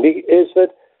there, Andy, is that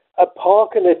a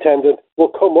parking attendant will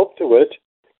come up to it,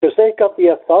 because they've got the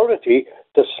authority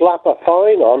to slap a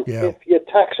fine on if your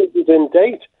tax is in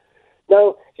date.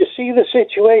 Now, you see the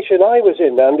situation I was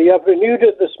in, Andy. I've renewed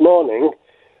it this morning,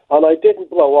 and I didn't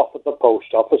blow off at the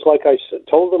post office like I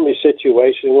told them my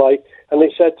situation, and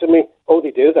they said to me, "Oh,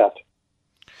 they do that."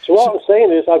 So what I'm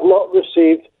saying is, I've not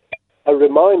received a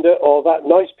reminder or that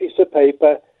nice piece of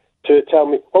paper to tell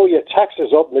me, "Oh, your tax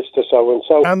is up, Mr.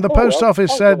 So-and-so." And the post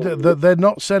office said that they're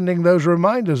not sending those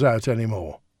reminders out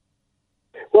anymore.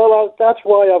 Well, that's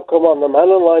why I've come on the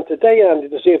Manning Line today, Andy,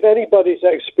 to see if anybody's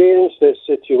experienced this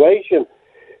situation,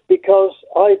 because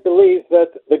I believe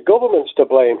that the government's to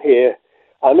blame here.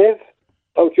 And if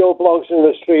Joe Bloggs in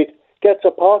the street gets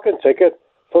a parking ticket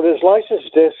for his license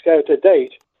disc out of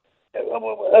date,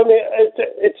 I mean,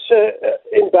 it's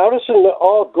embarrassing that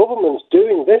our government's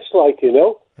doing this,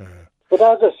 But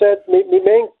as I said, my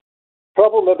main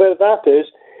problem about that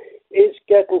is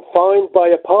getting fined by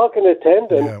a parking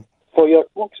attendant for your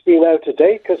tax being out of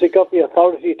date, because they got the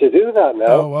authority to do that now.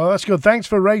 Oh, well, that's good. Thanks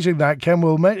for raising that, Ken.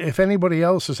 If anybody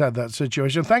else has had that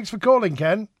situation. Thanks for calling,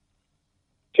 Ken.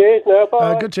 Cheers now,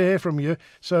 bye. Good to hear from you.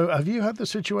 So have you had the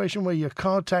situation where your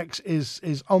car tax is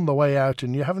on the way out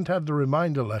and you haven't had the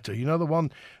reminder letter? You know, the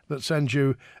one that sends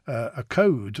you a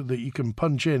code that you can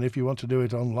punch in if you want to do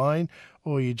it online,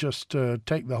 or you just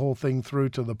take the whole thing through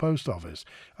to the post office.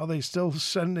 Are they still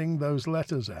sending those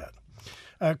letters out?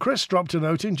 Chris dropped a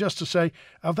note in just to say,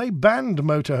 have they banned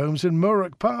motorhomes in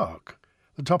Murrock Park?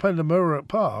 The top end of Murrock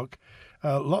Park,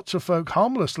 lots of folk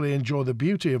harmlessly enjoy the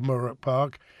beauty of Murrock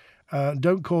Park,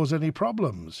 don't cause any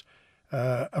problems.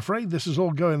 Afraid this is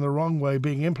all going the wrong way,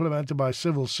 being implemented by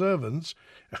civil servants,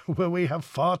 where we have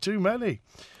far too many,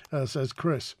 says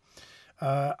Chris.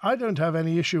 I don't have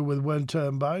any issue with wind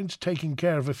turbines taking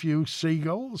care of a few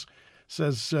seagulls,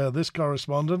 says this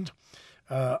correspondent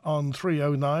on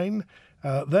 309.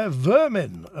 They're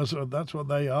vermin, that's what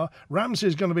they are.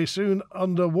 Ramsey's going to be soon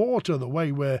underwater the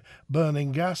way we're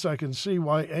burning gas. I can see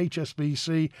why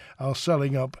HSBC are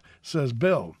selling up, says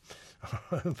Bill.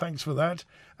 Thanks for that.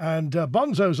 And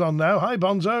Bonzo's on now. Hi,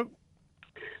 Bonzo.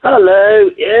 Hello.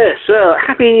 Yes,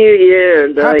 Happy New Year.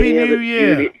 And Happy New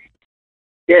Year.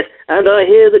 Yes, and I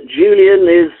hear that Julian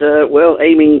is,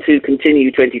 aiming to continue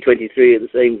 2023 in the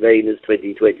same vein as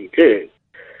 2022.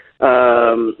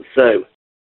 So,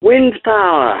 wind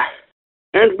power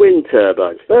and wind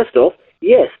turbines. First off,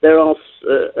 yes, there are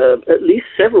at least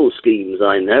several schemes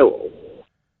I know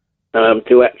of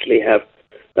to actually have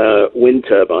wind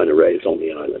turbine arrays on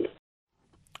the island.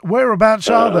 Whereabouts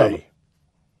are they?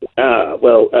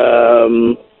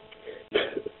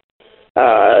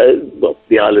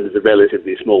 The island is a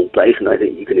relatively small place, and I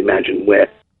think you can imagine where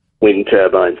wind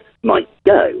turbines might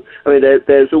go. I mean,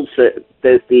 there's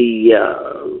the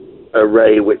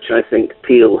array which I think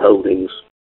Peel Holdings,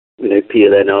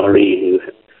 Peel NRE,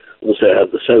 who also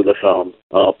have the solar farm,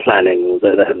 are planning,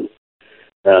 although they haven't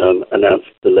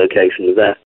announced the location of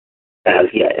that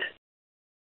as yet.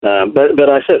 But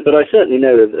I certainly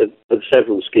know of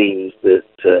several schemes that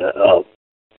are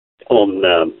on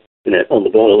the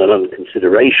boil and under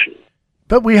consideration.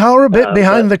 But we are a bit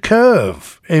behind the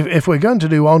curve. If we're going to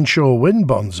do onshore wind,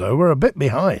 Bonzo, we're a bit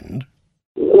behind.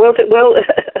 Well,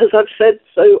 as I've said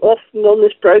so often on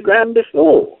this programme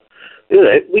before,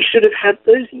 we should have had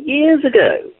those years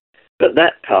ago. But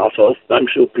that part of, I'm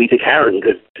sure Peter Carron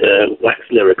could wax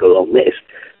lyrical on this,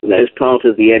 as part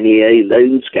of the NEA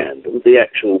loan scandal, the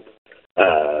actual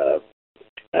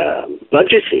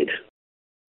budgeted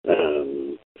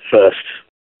first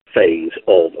phase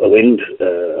of a wind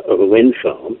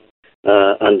farm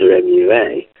under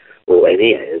MUA, or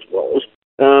NEA as was,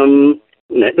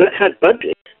 that had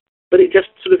budget, but it just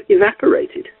sort of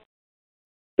evaporated.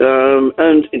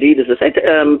 And indeed, as I said,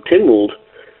 Tynwald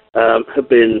have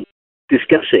been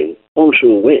discussing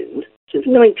onshore wind since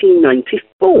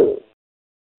 1994.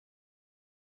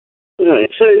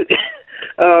 Right, so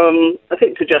I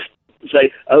think to just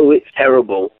say, oh, it's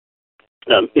terrible,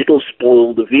 it'll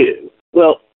spoil the view.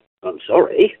 Well, I'm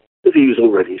sorry, the view's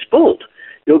already spoiled.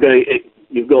 You've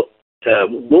got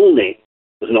Walney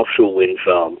as an offshore wind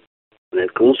farm, and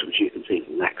of course, which you can see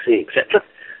from Laxey, etc.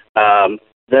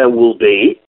 There will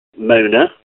be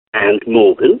Mona and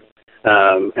Morgan,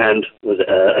 and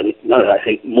I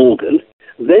think Morgan.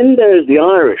 Then there's the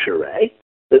Irish array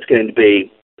that's going to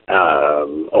be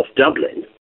off Dublin.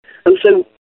 And so,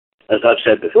 as I've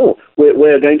said before,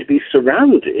 we're going to be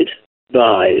surrounded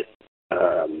by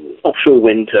offshore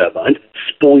wind turbines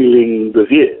spoiling the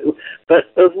view,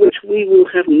 but of which we will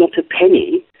have not a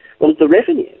penny of the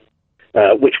revenue,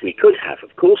 which we could have,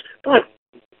 of course, by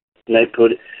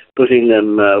putting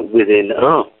them within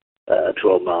our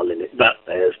 12-mile limit. But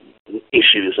there's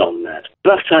issues on that.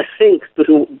 But I think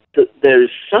that there is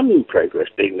some progress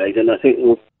being made, and I think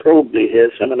we'll probably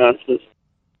hear some announcements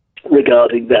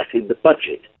regarding that in the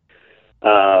budget.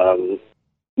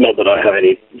 Not that I have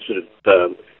any sort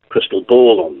of crystal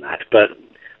ball on that, but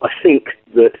I think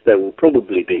that there will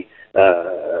probably be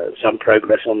some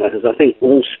progress on that, as I think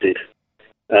Alstead,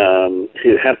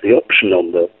 who have the option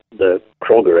on the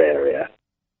Crogger area,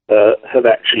 have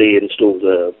actually installed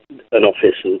an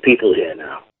office and people here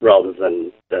now, rather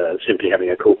than simply having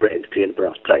a corporate entity in a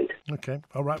brass plate. Okay,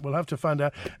 all right, we'll have to find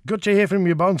out. Good to hear from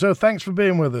you, Bonzo. Thanks for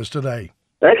being with us today.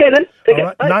 Okay then, take all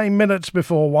right, 9 minutes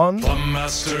before 1. Plum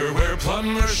Master, where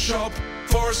plumbers shop.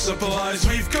 For supplies,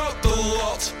 we've got the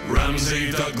lot.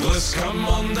 Ramsey Douglas, come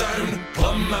on down.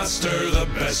 Plum Master, the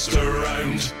best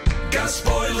around. Gas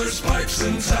boilers, pipes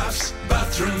and taps,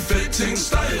 bathroom fittings,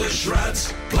 stylish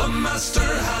rads. Plum Master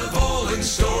have all in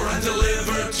store and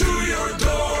deliver to your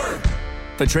door.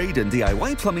 For trade and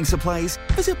DIY plumbing supplies,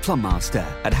 visit Plum Master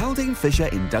at Haldane Fisher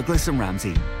in Douglas and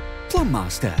Ramsey. Plum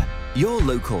Master, your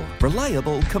local,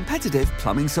 reliable, competitive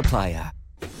plumbing supplier.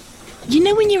 You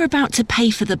know when you're about to pay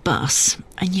for the bus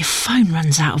and your phone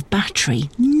runs out of battery?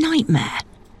 Nightmare.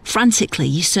 Frantically,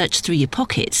 you search through your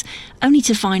pockets, only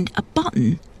to find a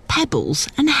button, pebbles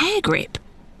and a hair grip.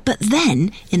 But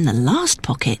then, in the last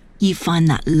pocket, you find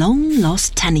that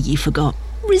long-lost tenner you forgot.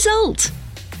 Result!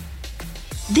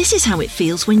 This is how it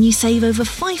feels when you save over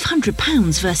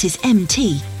 £500 versus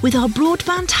MT with our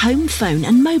broadband, home, phone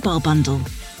and mobile bundle.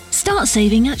 Start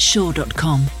saving at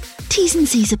Shaw.com. T's and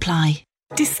C's apply.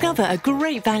 Discover a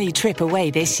great value trip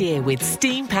away this year with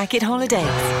Steam Packet Holidays.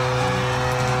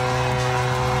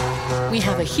 We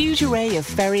have a huge array of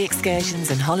ferry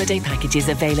excursions and holiday packages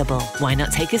available. Why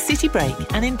not take a city break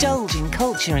and indulge in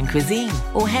culture and cuisine?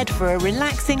 Or head for a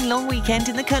relaxing long weekend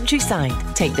in the countryside?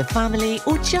 Take the family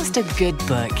or just a good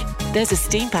book? There's a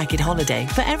Steam Packet holiday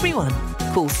for everyone.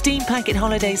 Call Steam Packet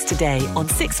Holidays today on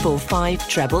 645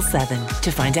 777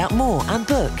 to find out more and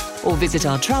book, or visit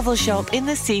our travel shop in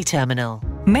the Sea Terminal.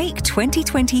 Make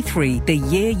 2023 the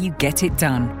year you get it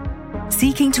done.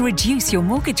 Seeking to reduce your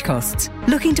mortgage costs?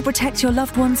 Looking to protect your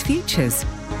loved ones' futures?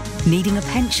 Needing a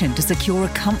pension to secure a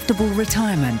comfortable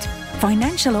retirement?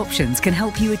 Financial Options can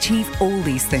help you achieve all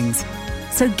these things.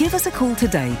 So give us a call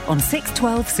today on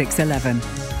 612 611.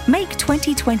 Make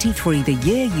 2023 the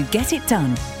year you get it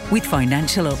done with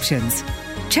Financial Options.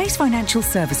 Chase Financial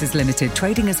Services Limited,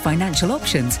 trading as Financial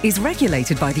Options, is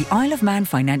regulated by the Isle of Man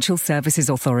Financial Services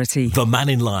Authority. The Man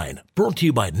in Line, brought to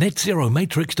you by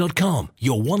NetZeroMatrix.com,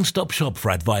 your one-stop shop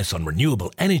for advice on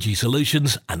renewable energy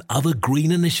solutions and other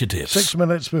green initiatives. 6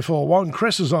 minutes before 1.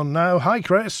 Chris is on now. Hi,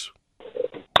 Chris.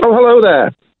 Oh, hello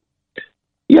there.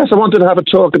 Yes, I wanted to have a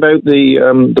talk about the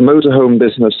motorhome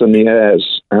business and the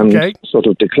heirs, and sort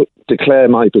of declare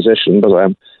my position, but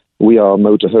we are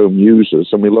motorhome users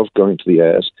and we love going to the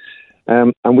heirs.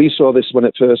 And we saw this when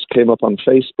it first came up on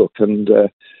Facebook, and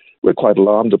we're quite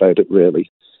alarmed about it, really.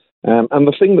 And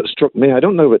the thing that struck me, I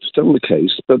don't know if it's still the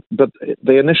case, but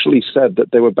they initially said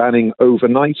that they were banning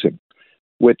overnighting,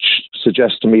 which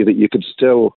suggests to me that you could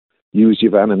still use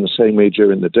your van in the same way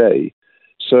during the day.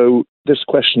 So this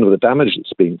question of the damage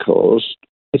that's being caused,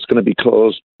 it's going to be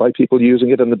caused by people using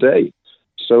it in the day.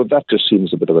 So that just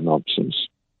seems a bit of a nonsense.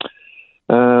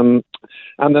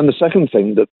 And then the second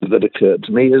thing that occurred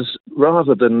to me is,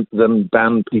 rather than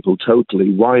ban people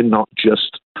totally, why not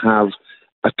just have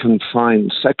a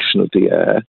confined section of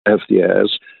the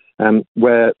heirs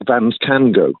where vans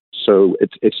can go, so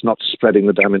it's not spreading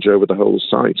the damage over the whole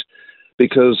site?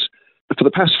 Because for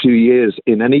the past few years,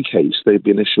 in any case, they've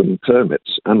been issuing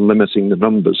permits and limiting the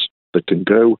numbers that can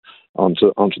go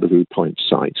onto the Root Point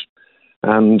site.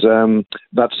 And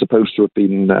that's supposed to have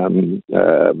been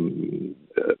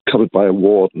covered by a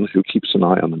warden who keeps an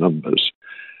eye on the numbers.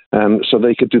 So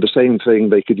they could do the same thing.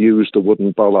 They could use the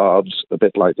wooden bollards, a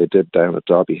bit like they did down at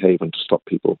Derby Haven, to stop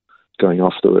people going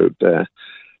off the road there.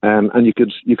 And you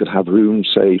could have room,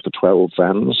 say, for 12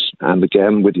 vans. And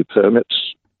again, with your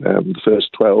permits, the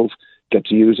first 12 get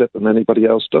to use it and anybody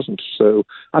else doesn't. So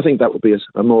I think that would be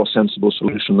a more sensible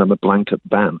solution than a blanket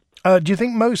ban. Do you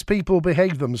think most people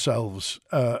behave themselves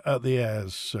at the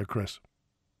heirs, Chris?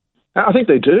 I think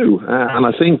they do, and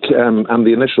I think and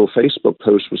the initial Facebook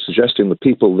post was suggesting the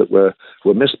people that were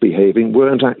misbehaving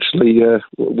weren't actually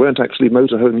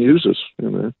motorhome users. You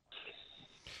know.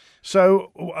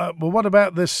 So, well, what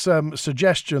about this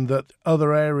suggestion that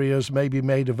other areas may be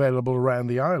made available around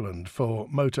the island for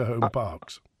motorhome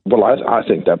parks? Well, I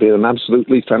think that'd be an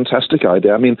absolutely fantastic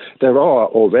idea. I mean, there are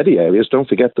already areas. Don't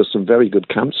forget, there's some very good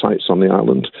campsites on the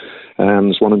island.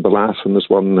 There's one in Ballaugh, and there's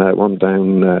one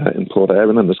down in Port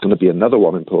Erin, and there's going to be another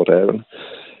one in Port Erin.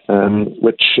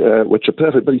 which are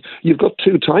perfect. But you've got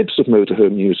two types of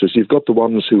motorhome users. You've got the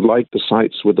ones who like the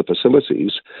sites with the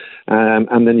facilities,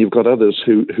 and then you've got others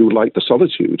who like the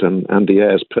solitude, and the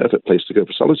Air's perfect place to go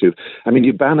for solitude. I mean,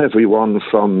 you ban everyone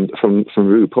from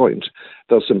Rue Point,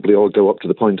 they'll simply all go up to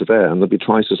the Point of Ayr, and there'll be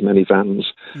twice as many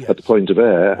vans at the Point of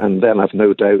Ayr, and then I've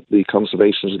no doubt the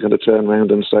conservationists are going to turn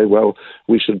around and say, well,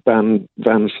 we should ban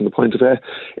vans from the Point of Ayr.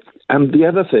 And the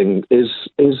other thing is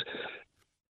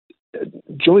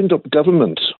joined up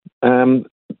government.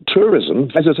 Tourism,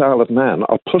 Visit Isle of Man,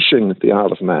 are pushing the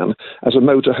Isle of Man as a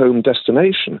motorhome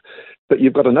destination. But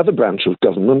you've got another branch of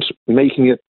government making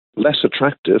it less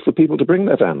attractive for people to bring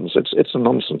their vans. It's a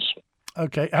nonsense.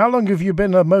 Okay. How long have you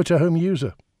been a motorhome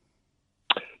user?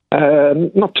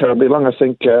 Not terribly long, I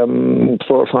think 4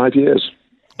 or 5 years.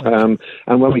 And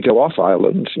when we go off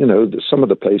island, some of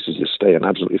the places you stay in are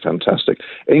absolutely fantastic.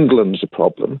 England's a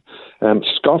problem.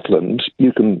 Scotland,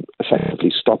 you can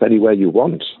effectively stop anywhere you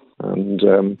want. And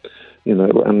I'm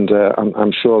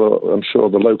sure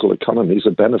the local economies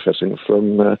are benefiting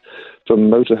from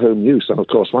motorhome use. And of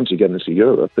course, once you get into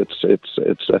Europe, it's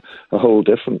a whole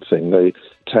different thing. The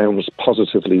towns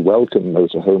positively welcome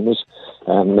motorhomes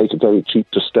and make it very cheap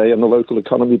to stay, and the local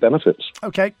economy benefits.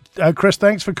 Okay, Chris,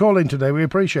 thanks for calling today. We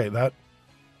appreciate that.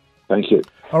 Thank you.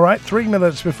 All right, 3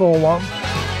 minutes before 1.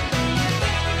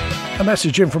 A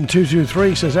message in from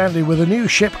 223 says, Andy, with a new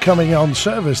ship coming on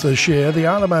service this year, the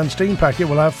Isle of Man steam packet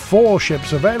will have 4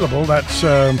 ships available. That's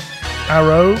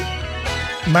Arrow,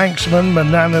 Manxman,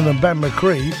 Manannan and Ben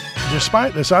McCree.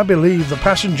 Despite this, I believe the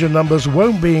passenger numbers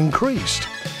won't be increased.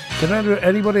 Can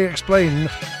anybody explain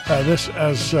this,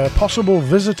 as possible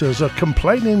visitors are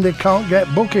complaining they can't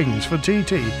get bookings for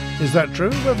TT? Is that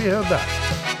true? Have you heard that?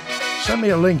 Send me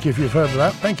a link if you've heard of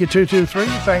that. Thank you, 223.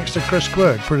 Thanks to Chris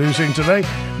Quirk producing today.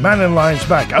 Man in Line's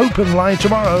back. Open line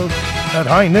tomorrow at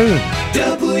high noon.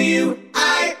 WINT.